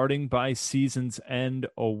starting by season's end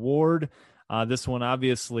award. This one,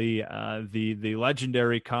 obviously, the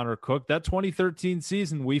legendary Connor Cook. That 2013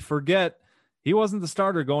 season, we forget, he wasn't the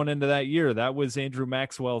starter going into that year. That was Andrew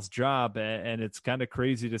Maxwell's job, and it's kind of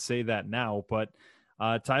crazy to say that now. But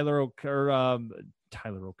Connor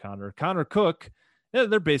Cook, yeah,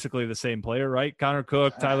 they're basically the same player, right? Connor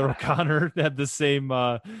Cook, Tyler O'Connor had the same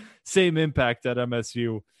impact at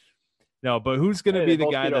MSU. No, but who's going to be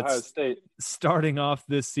the guy that's starting off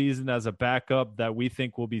this season as a backup that we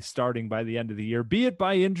think will be starting by the end of the year, be it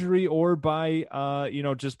by injury or by,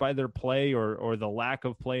 just by their play or the lack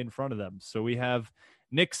of play in front of them? So we have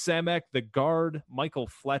Nick Samek, the guard, Michael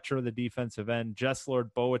Fletcher, the defensive end,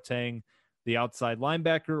 Jesslord Boateng, the outside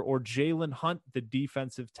linebacker, or Jalen Hunt, the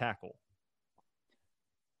defensive tackle.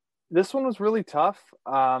 This one was really tough.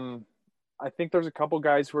 I think there's a couple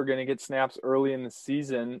guys who are going to get snaps early in the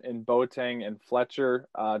season in Boateng and Fletcher,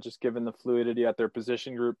 just given the fluidity at their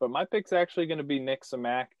position group. But my pick's actually going to be Nick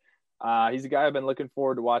Samek. He's a guy I've been looking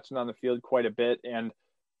forward to watching on the field quite a bit. And,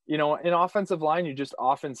 in offensive line, you just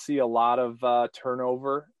often see a lot of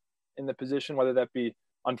turnover in the position, whether that be,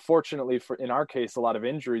 unfortunately, in our case, a lot of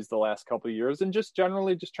injuries the last couple of years, and just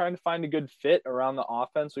generally just trying to find a good fit around the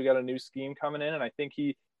offense. We got a new scheme coming in, and I think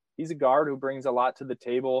he's a guard who brings a lot to the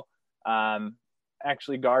table.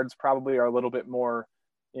 Actually, guards probably are a little bit more,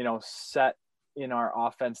 set in our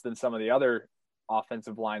offense than some of the other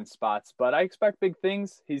offensive line spots. But I expect big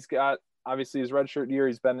things. He's got, obviously, his redshirt year.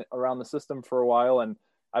 He's been around the system for a while, and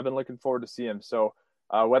I've been looking forward to see him. So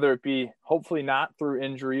whether it be hopefully not through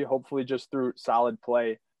injury, hopefully just through solid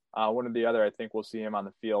play, one or the other, I think we'll see him on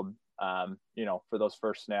the field, for those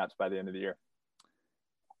first snaps by the end of the year.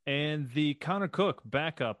 And the Connor Cook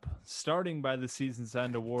backup starting by the season's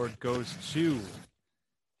end award goes to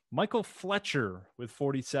Michael Fletcher with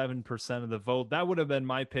 47% of the vote. That would have been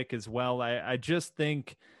my pick as well. I just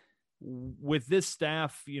think with this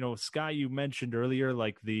staff, Scott, you mentioned earlier,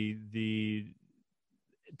 like the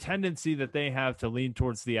tendency that they have to lean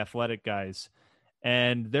towards the athletic guys.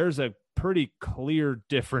 And there's a pretty clear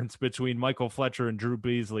difference between Michael Fletcher and Drew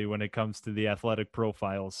Beasley when it comes to the athletic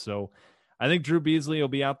profiles. So I think Drew Beasley will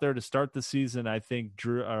be out there to start the season. I think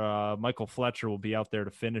Michael Fletcher will be out there to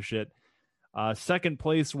finish it. Second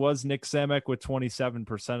place was Nick Samek with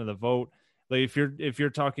 27% of the vote. Like if you're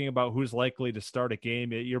talking about who's likely to start a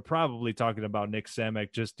game, you're probably talking about Nick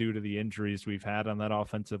Samek just due to the injuries we've had on that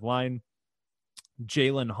offensive line.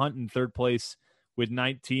 Jalen Hunt in third place with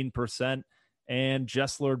 19%. And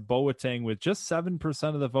Jesslord Boateng with just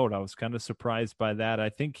 7% of the vote. I was kind of surprised by that. I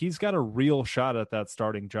think he's got a real shot at that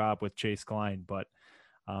starting job with Chase Klein, but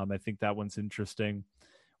I think that one's interesting.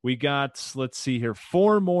 We got, let's see here,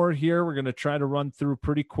 4 more here. We're going to try to run through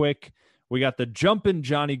pretty quick. We got the Jumpin'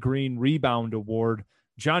 Johnny Green Rebound Award.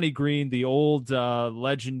 Johnny Green, the old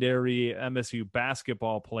legendary MSU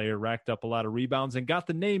basketball player, racked up a lot of rebounds and got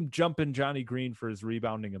the name Jumpin' Johnny Green for his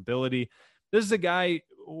rebounding ability. This is a guy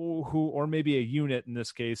who, or maybe a unit in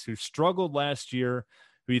this case, who struggled last year,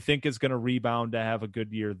 who you think is going to rebound to have a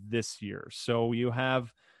good year this year. So you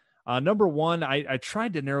have number one, I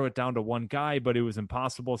tried to narrow it down to one guy, but it was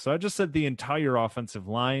impossible. So I just said the entire offensive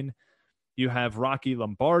line. You have Rocky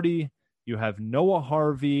Lombardi, you have Noah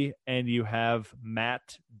Harvey, and you have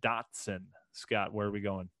Matt Dotson. Scott, where are we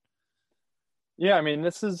going? Yeah, I mean,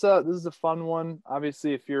 this is a fun one.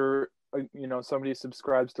 Obviously, if you're somebody who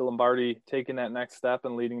subscribes to Lombardi taking that next step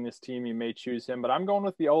and leading this team, you may choose him. But I'm going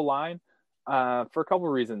with the O-line for a couple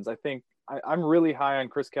of reasons. I think I'm really high on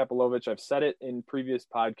Chris Kapilovic. I've said it in previous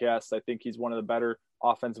podcasts. I think he's one of the better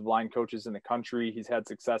offensive line coaches in the country. He's had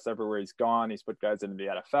success everywhere he's gone. He's put guys into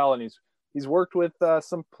the NFL, and he's worked with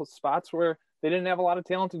some spots where they didn't have a lot of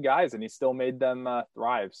talented guys, and he still made them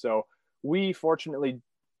thrive. So we fortunately,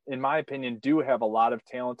 in my opinion, do have a lot of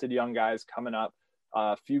talented young guys coming up.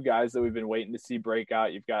 A few guys that we've been waiting to see break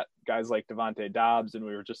out. You've got guys like Devontae Dobbs, and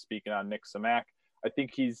we were just speaking on Nick Samek. I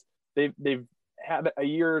think they've had a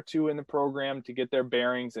year or two in the program to get their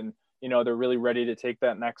bearings, and they're really ready to take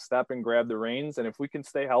that next step and grab the reins. And if we can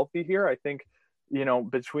stay healthy here, I think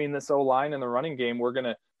between this O-line and the running game, we're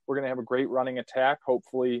gonna have a great running attack.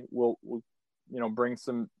 Hopefully, we'll bring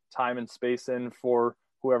some time and space in for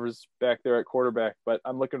whoever's back there at quarterback. But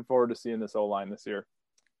I'm looking forward to seeing this O-line this year.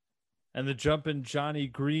 And the Jumpin' Johnny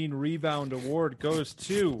Green Rebound Award goes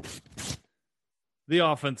to the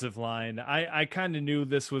offensive line. I kind of knew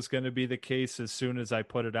this was going to be the case as soon as I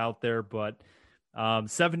put it out there, but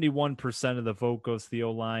 71% of the vote goes to the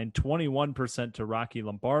O-line, 21% to Rocky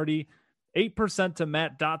Lombardi, 8% to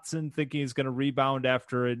Matt Dotson, thinking he's going to rebound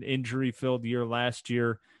after an injury-filled year last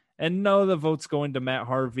year. And no, the vote's going to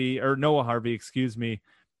Noah Harvey, excuse me.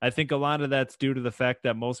 I think a lot of that's due to the fact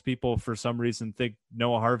that most people, for some reason, think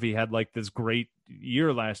Noah Harvey had like this great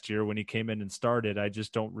year last year when he came in and started. I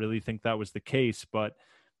just don't really think that was the case, but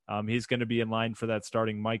he's going to be in line for that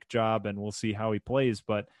starting Mike job, and we'll see how he plays.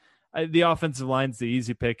 But the offensive line's the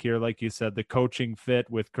easy pick here. Like you said, the coaching fit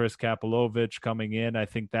with Chris Kapilovic coming in, I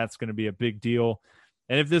think that's going to be a big deal.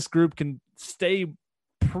 And if this group can stay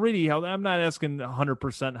pretty healthy, I'm not asking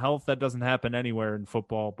 100% health. That doesn't happen anywhere in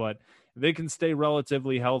football, but if they can stay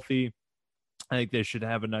relatively healthy, I think they should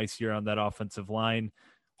have a nice year on that offensive line.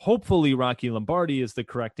 Hopefully Rocky Lombardi is the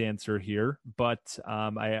correct answer here, but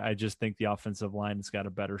I just think the offensive line has got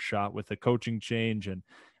a better shot with the coaching change and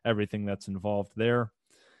everything that's involved there.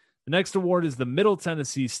 The next award is the Middle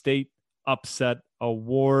Tennessee State Upset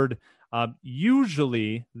Award.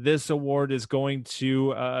 Usually this award is going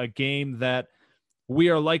to a game that we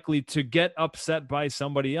are likely to get upset by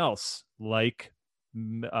somebody else, like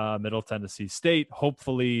Middle Tennessee State.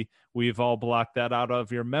 Hopefully we've all blocked that out of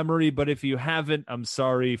your memory, but if you haven't, I'm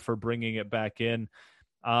sorry for bringing it back in.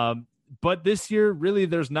 But this year, really,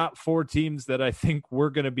 there's not 4 teams that I think we're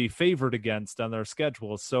going to be favored against on their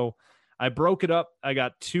schedule. So I broke it up. I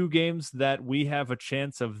got 2 games that we have a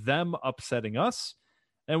chance of them upsetting us,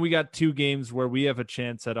 and we got 2 games where we have a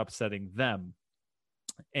chance at upsetting them.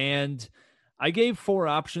 And I gave 4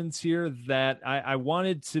 options here that I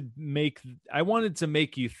wanted to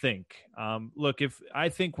make you think. Look, if I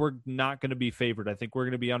think we're not going to be favored, I think we're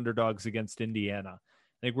going to be underdogs against Indiana.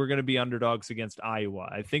 I think we're going to be underdogs against Iowa.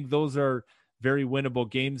 I think those are very winnable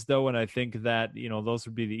games, though, and I think that those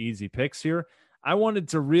would be the easy picks here. I wanted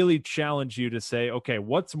to really challenge you to say, okay,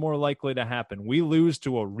 what's more likely to happen? We lose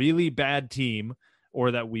to a really bad team,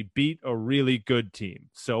 or that we beat a really good team.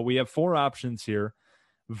 So we have 4 options here.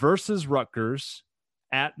 Versus Rutgers,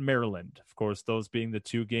 at Maryland. Of course, those being the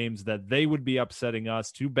 2 games that they would be upsetting us,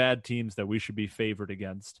 2 bad teams that we should be favored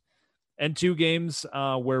against. And 2 games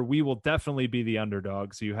where we will definitely be the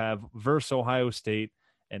underdogs. You have versus Ohio State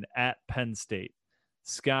and at Penn State.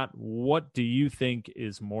 Scott, what do you think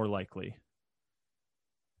is more likely?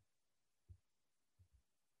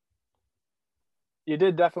 You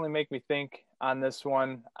did definitely make me think on this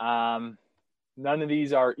one. None of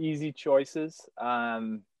these are easy choices.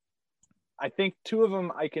 I think 2 of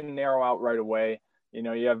them I can narrow out right away.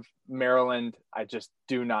 You have Maryland. I just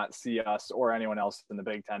do not see us or anyone else in the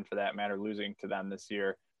Big Ten, for that matter, losing to them this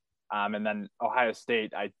year. And then Ohio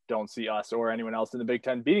State, I don't see us or anyone else in the Big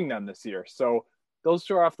Ten beating them this year. So those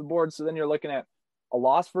 2 are off the board. So then you're looking at a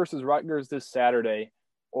loss versus Rutgers this Saturday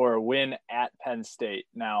or a win at Penn State.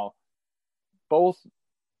 Now, both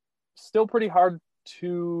still pretty hard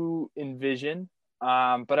to envision,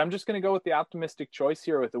 but I'm just going to go with the optimistic choice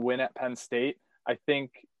here with the win at Penn State. I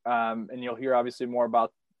think, and you'll hear obviously more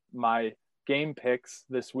about my game picks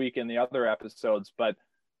this week in the other episodes, but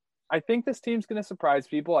I think this team's going to surprise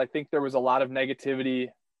people. I think there was a lot of negativity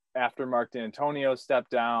after Mark D'Antonio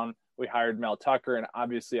stepped down. We hired Mel Tucker, and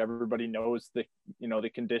obviously everybody knows the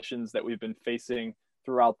conditions that we've been facing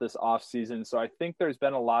throughout this offseason. So I think there's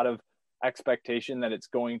been a lot of expectation that it's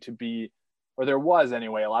going to be, or there was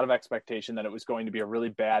anyway, a lot of expectation that it was going to be a really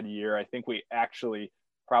bad year. I think we actually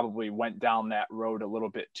probably went down that road a little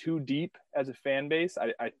bit too deep as a fan base.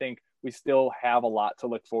 I think we still have a lot to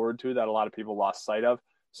look forward to that a lot of people lost sight of.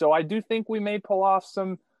 So I do think we may pull off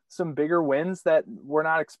some bigger wins that we're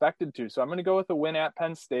not expected to. So I'm going to go with a win at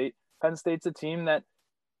Penn State. Penn State's a team that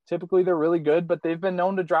typically they're really good, but they've been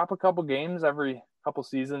known to drop a couple games every couple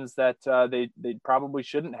seasons that they probably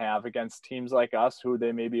shouldn't have against teams like us who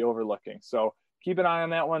they may be overlooking. So keep an eye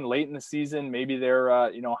on that one late in the season. Maybe their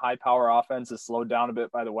high power offense is slowed down a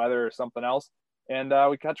bit by the weather or something else, and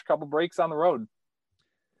we catch a couple breaks on the road.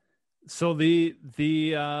 So the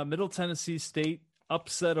Middle Tennessee State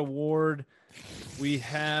Upset Award, we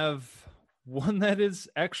have one that is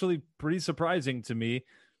actually pretty surprising to me.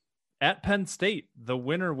 At Penn State, the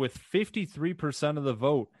winner with 53% of the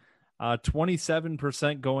vote.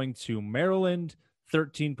 27% going to Maryland,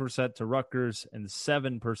 13% to Rutgers, and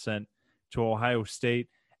 7% to Ohio State.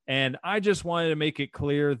 And I just wanted to make it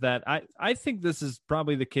clear that I think this is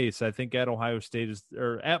probably the case. I think at Ohio State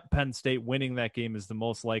or at Penn State, winning that game is the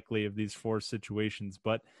most likely of these four situations.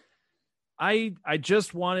 But I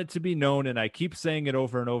just want it to be known, and I keep saying it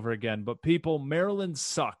over and over again, but people, Maryland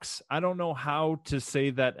sucks. I don't know how to say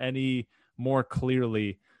that any more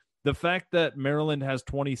clearly. The fact that Maryland has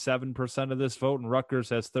 27% of this vote and Rutgers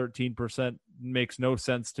has 13% makes no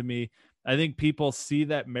sense to me. I think people see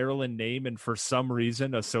that Maryland name and for some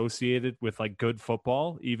reason associate it with like good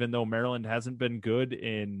football, even though Maryland hasn't been good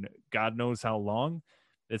in God knows how long.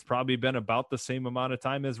 It's probably been about the same amount of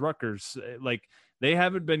time as Rutgers. Like, they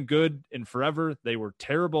haven't been good in forever. They were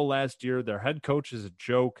terrible last year. Their head coach is a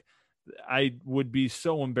joke. I would be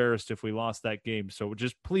so embarrassed if we lost that game. So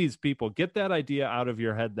just please, people, get that idea out of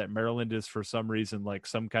your head that Maryland is for some reason like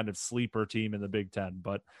some kind of sleeper team in the Big Ten.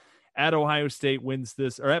 But at Ohio State wins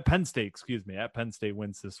this, or at Penn State, at Penn State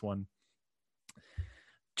wins this one.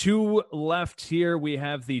 Two left here. We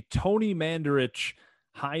have the Tony Mandarich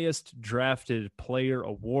highest drafted player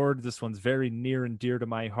award. This one's very near and dear to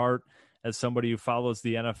my heart as somebody who follows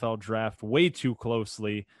the NFL draft way too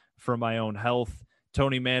closely for my own health.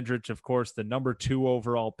 Tony Mandarich, of course, the number 2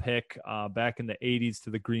 overall pick back in the 80s to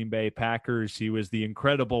the Green Bay Packers. He was the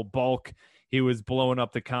incredible bulk. He was blowing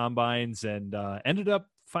up the combines and ended up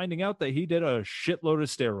finding out that he did a shitload of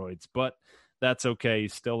steroids, but that's okay.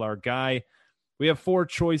 He's still our guy. We have 4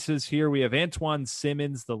 choices here. We have Antoine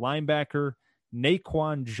Simmons, the linebacker,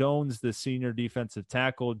 Naquan Jones, the senior defensive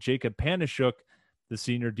tackle, Jacob Panasiuk, the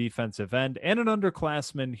senior defensive end, and an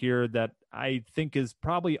underclassman here that I think is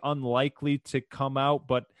probably unlikely to come out,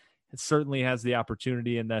 but it certainly has the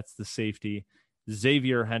opportunity, and that's the safety,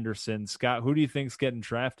 Xavier Henderson. Scott, who do you think's getting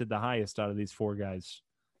drafted the highest out of these 4 guys?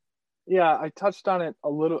 Yeah, I touched on it a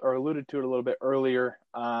little, or alluded to it a little bit earlier.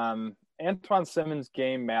 Antoine Simmons'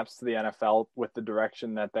 game maps to the NFL with the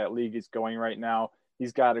direction that league is going right now.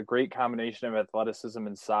 He's got a great combination of athleticism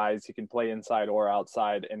and size. He can play inside or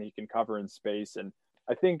outside, and he can cover in space. And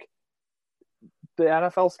I think the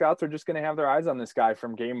NFL scouts are just going to have their eyes on this guy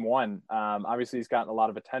from game one. Obviously, he's gotten a lot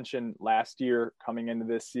of attention last year coming into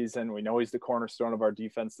this season. We know he's the cornerstone of our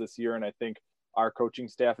defense this year, and I think our coaching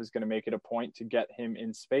staff is going to make it a point to get him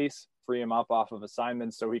in space, free him up off of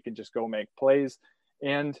assignments so he can just go make plays.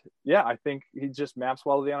 And, yeah, I think he just maps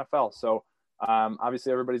well to the NFL. So,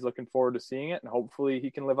 obviously, everybody's looking forward to seeing it, and hopefully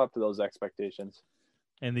he can live up to those expectations.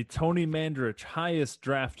 And the Tony Mandarich highest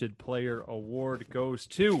drafted player award goes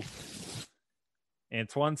to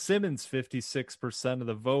Antoine Simmons, 56% of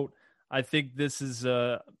the vote. I think this is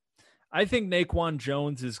I think Naquan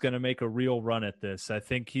Jones is going to make a real run at this. I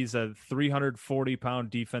think he's a 340-pound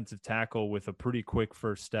defensive tackle with a pretty quick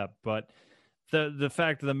first step. But the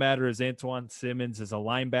fact of the matter is Antoine Simmons is a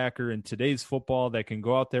linebacker in today's football that can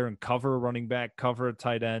go out there and cover a running back, cover a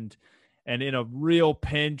tight end. And in a real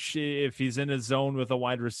pinch, if he's in a zone with a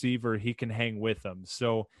wide receiver, he can hang with them.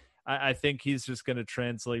 So I think he's just going to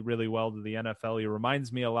translate really well to the NFL. He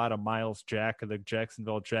reminds me a lot of Miles Jack of the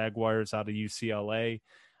Jacksonville Jaguars out of UCLA.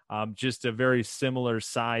 Just a very similar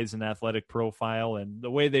size and athletic profile and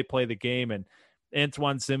the way they play the game. And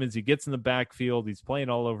Antoine Simmons, he gets in the backfield. He's playing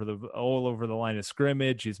all over the line of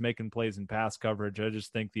scrimmage. He's making plays in pass coverage. I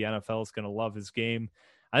just think the NFL is going to love his game.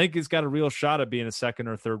 I think he's got a real shot at being a 2nd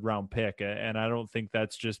or 3rd round pick. And I don't think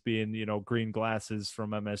that's just being, green glasses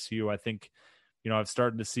from MSU. I think, I've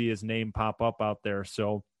started to see his name pop up out there.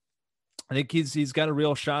 So I think he's got a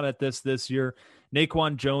real shot at this year.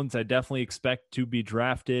 Naquan Jones, I definitely expect to be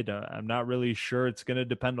drafted. I'm not really sure. It's going to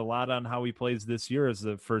depend a lot on how he plays this year as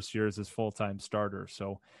the first year as his full-time starter.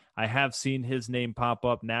 So I have seen his name pop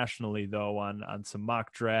up nationally, though, on some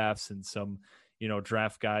mock drafts and some,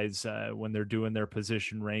 draft guys when they're doing their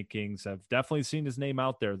position rankings. I've definitely seen his name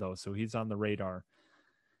out there, though, so he's on the radar.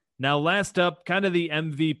 Now, last up, kind of the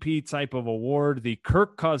MVP type of award, the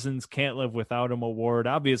Kirk Cousins Can't Live Without Him award.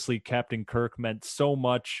 Obviously, Captain Kirk meant so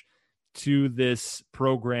much to this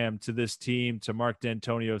program, to this team, to Mark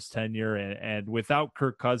D'Antonio's tenure. And without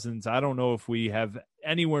Kirk Cousins, I don't know if we have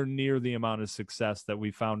anywhere near the amount of success that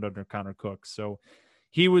we found under Connor Cook. So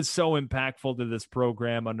he was so impactful to this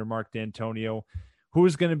program under Mark D'Antonio.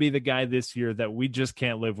 Who's going to be the guy this year that we just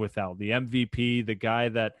can't live without? The MVP, the guy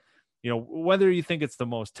that, whether you think it's the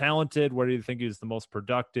most talented, whether you think he's the most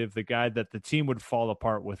productive, the guy that the team would fall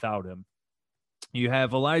apart without him. You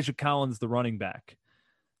have Elijah Collins, the running back,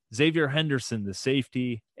 Xavier Henderson, the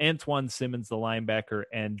safety, Antoine Simmons, the linebacker,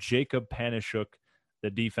 and Jacob Panasiuk, the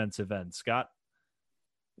defensive end. Scott?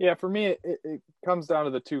 Yeah, for me, it comes down to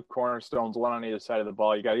the 2 cornerstones, one on either side of the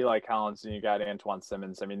ball. You got Eli Collins and you got Antoine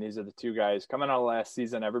Simmons. I mean, these are the 2 guys coming out of last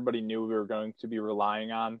season. Everybody knew we were going to be relying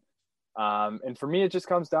on And for me, it just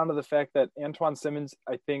comes down to the fact that Antjuan Simmons,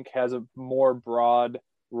 I think, has a more broad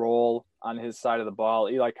role on his side of the ball.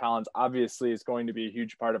 Eli Collins obviously is going to be a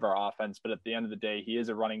huge part of our offense, but at the end of the day, he is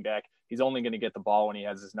a running back. He's only going to get the ball when he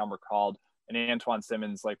has his number called. And Antjuan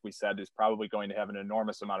Simmons, like we said, is probably going to have an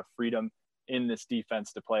enormous amount of freedom in this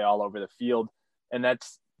defense to play all over the field. And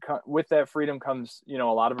with that freedom comes, a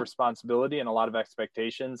lot of responsibility and a lot of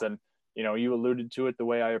expectations. And, you alluded to it, the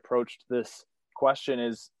way I approached this question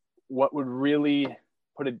is what would really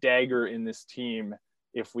put a dagger in this team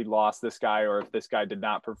if we lost this guy or if this guy did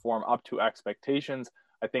not perform up to expectations.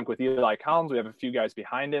 I think with Eli Collins, we have a few guys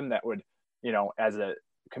behind him that would, as a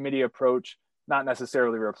committee approach, not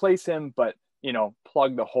necessarily replace him, but,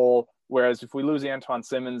 plug the hole. Whereas if we lose Antjuan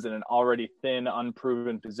Simmons in an already thin,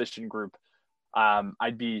 unproven position group,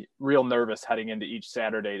 I'd be real nervous heading into each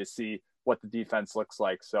Saturday to see what the defense looks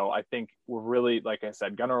like. So I think we're really, like I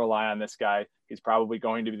said, going to rely on this guy. He's probably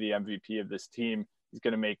going to be the MVP of this team. He's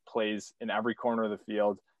going to make plays in every corner of the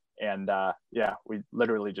field. And we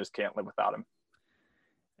literally just can't live without him.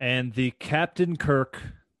 And the Captain Kirk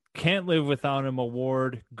Can't Live Without Him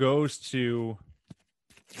award goes to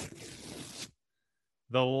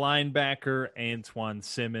the linebacker Antjuan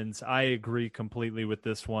Simmons. I agree completely with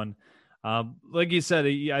this one. Like you said,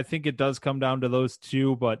 I think it does come down to those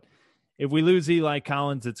two, but if we lose Eli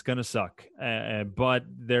Collins, it's going to suck. But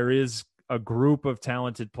there is a group of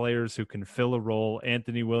talented players who can fill a role.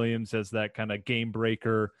 Anthony Williams as that kind of game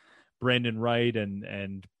breaker. Brandon Wright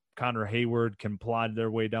and Connor Hayward can plod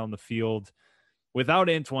their way down the field. Without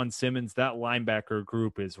Antjuan Simmons, that linebacker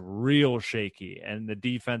group is real shaky, and the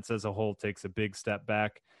defense as a whole takes a big step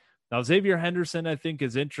back. Now, Xavier Henderson, I think,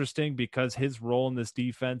 is interesting because his role in this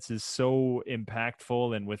defense is so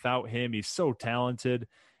impactful, and without him, he's so talented.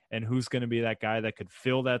 And who's going to be that guy that could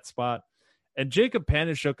fill that spot? And Jacob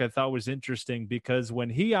Panasiuk, I thought, was interesting because when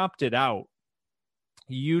he opted out,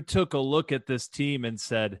 you took a look at this team and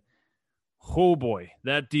said, oh boy,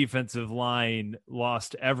 that defensive line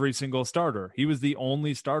lost every single starter. He was the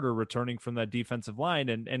only starter returning from that defensive line.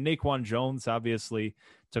 And Naquan Jones obviously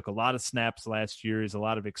took a lot of snaps last year. He's a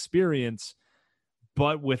lot of experience.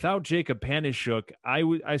 But without Jacob Panasiuk,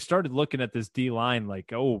 I started looking at this D-line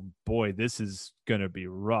like, oh boy, this is going to be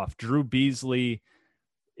rough. Drew Beasley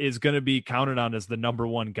is going to be counted on as the number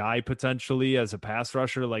one guy potentially as a pass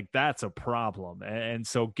rusher. Like, that's a problem. And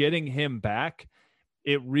so getting him back,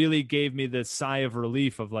 it really gave me this sigh of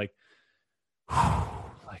relief of like,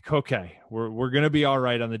 okay, we're going to be all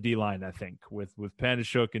right on the D-line, I think. With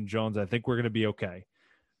Panasiuk and Jones, I think we're going to be okay.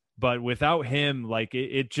 But without him, like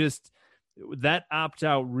it just... that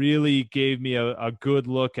opt-out really gave me a good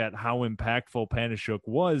look at how impactful Panasiuk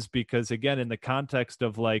was, because again, in the context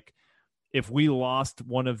of like, if we lost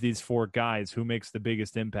one of these four guys, who makes the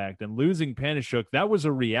biggest impact? And losing Panasiuk, that was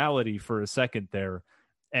a reality for a second there,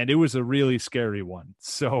 and it was a really scary one.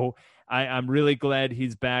 So I'm really glad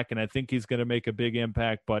he's back, and I think he's going to make a big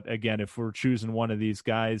impact. But again, if we're choosing one of these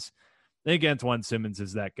guys, I think Antjuan Simmons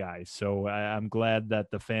is that guy. So I'm glad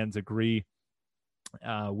that the fans agree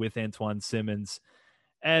with Antjuan Simmons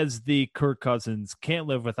as the Kirk Cousins Can't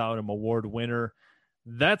Live Without Him award winner.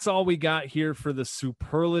 That's all we got here for the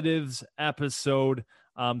Superlatives episode.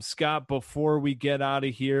 Scott, before we get out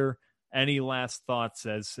of here, any last thoughts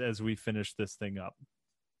as we finish this thing up?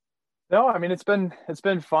 No, I mean, it's been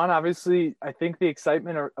fun. Obviously, I think the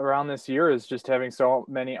excitement around this year is just having so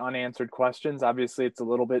many unanswered questions. Obviously, it's a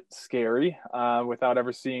little bit scary without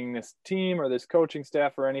ever seeing this team or this coaching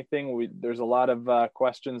staff or anything. There's a lot of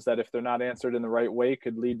questions that, if they're not answered in the right way,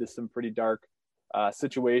 could lead to some pretty dark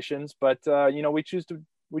situations. But we choose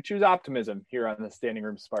optimism here on the Standing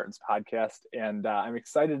Room Spartans podcast, and I'm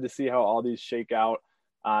excited to see how all these shake out.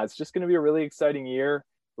 It's just going to be a really exciting year,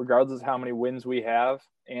 regardless of how many wins we have.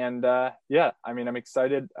 And I'm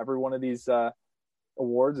excited. Every one of these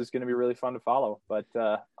awards is going to be really fun to follow. But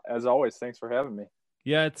as always, thanks for having me.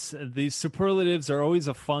 Yeah, these superlatives are always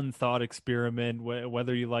a fun thought experiment,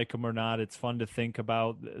 whether you like them or not. It's fun to think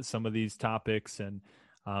about some of these topics and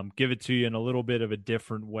give it to you in a little bit of a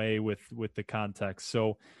different way with the context.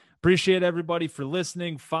 So appreciate everybody for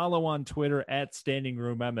listening. Follow on Twitter at Standing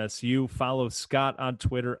Room MSU. Follow Scott on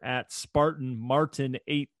Twitter at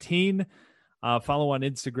SpartanMartin18. Follow on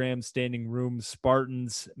Instagram, Standing Room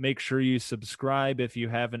Spartans. Make sure you subscribe if you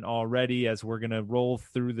haven't already, as we're going to roll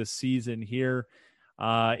through the season here.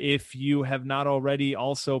 If you have not already,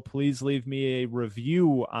 also please leave me a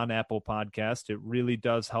review on Apple Podcast. It really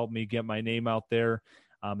does help me get my name out there.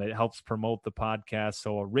 It helps promote the podcast.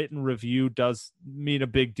 So a written review does mean a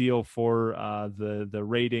big deal for the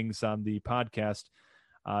ratings on the podcast.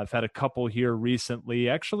 I've had a couple here recently.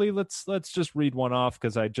 Actually, let's just read one off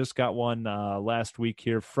because I just got one last week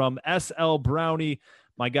here from SL Brownie,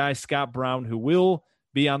 my guy Scott Brown, who will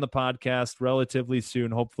be on the podcast relatively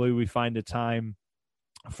soon. Hopefully we find a time.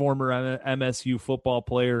 Former MSU football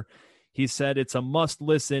player. He said it's a must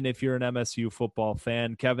listen if you're an MSU football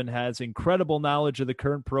fan. Kevin has incredible knowledge of the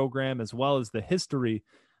current program as well as the history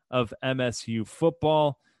of MSU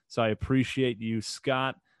football. So I appreciate you,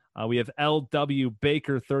 Scott. We have LW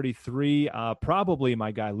Baker 33, probably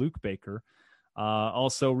my guy Luke Baker.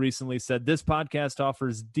 Also recently said this podcast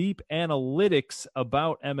offers deep analytics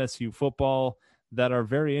about MSU football that are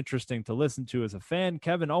very interesting to listen to as a fan.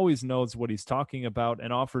 Kevin always knows what he's talking about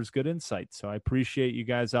and offers good insight. So I appreciate you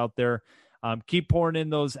guys out there. Keep pouring in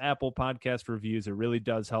those Apple Podcast reviews. It really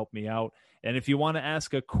does help me out. And if you want to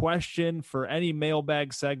ask a question for any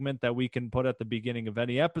mailbag segment that we can put at the beginning of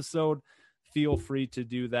any episode, feel free to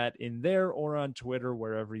do that in there or on Twitter,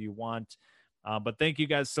 wherever you want. But thank you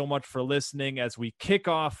guys so much for listening as we kick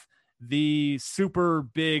off the super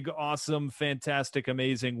big, awesome, fantastic,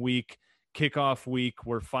 amazing week. Kickoff week.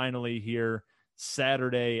 We're finally here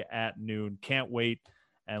Saturday at noon. Can't wait.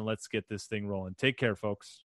 And let's get this thing rolling. Take care, folks.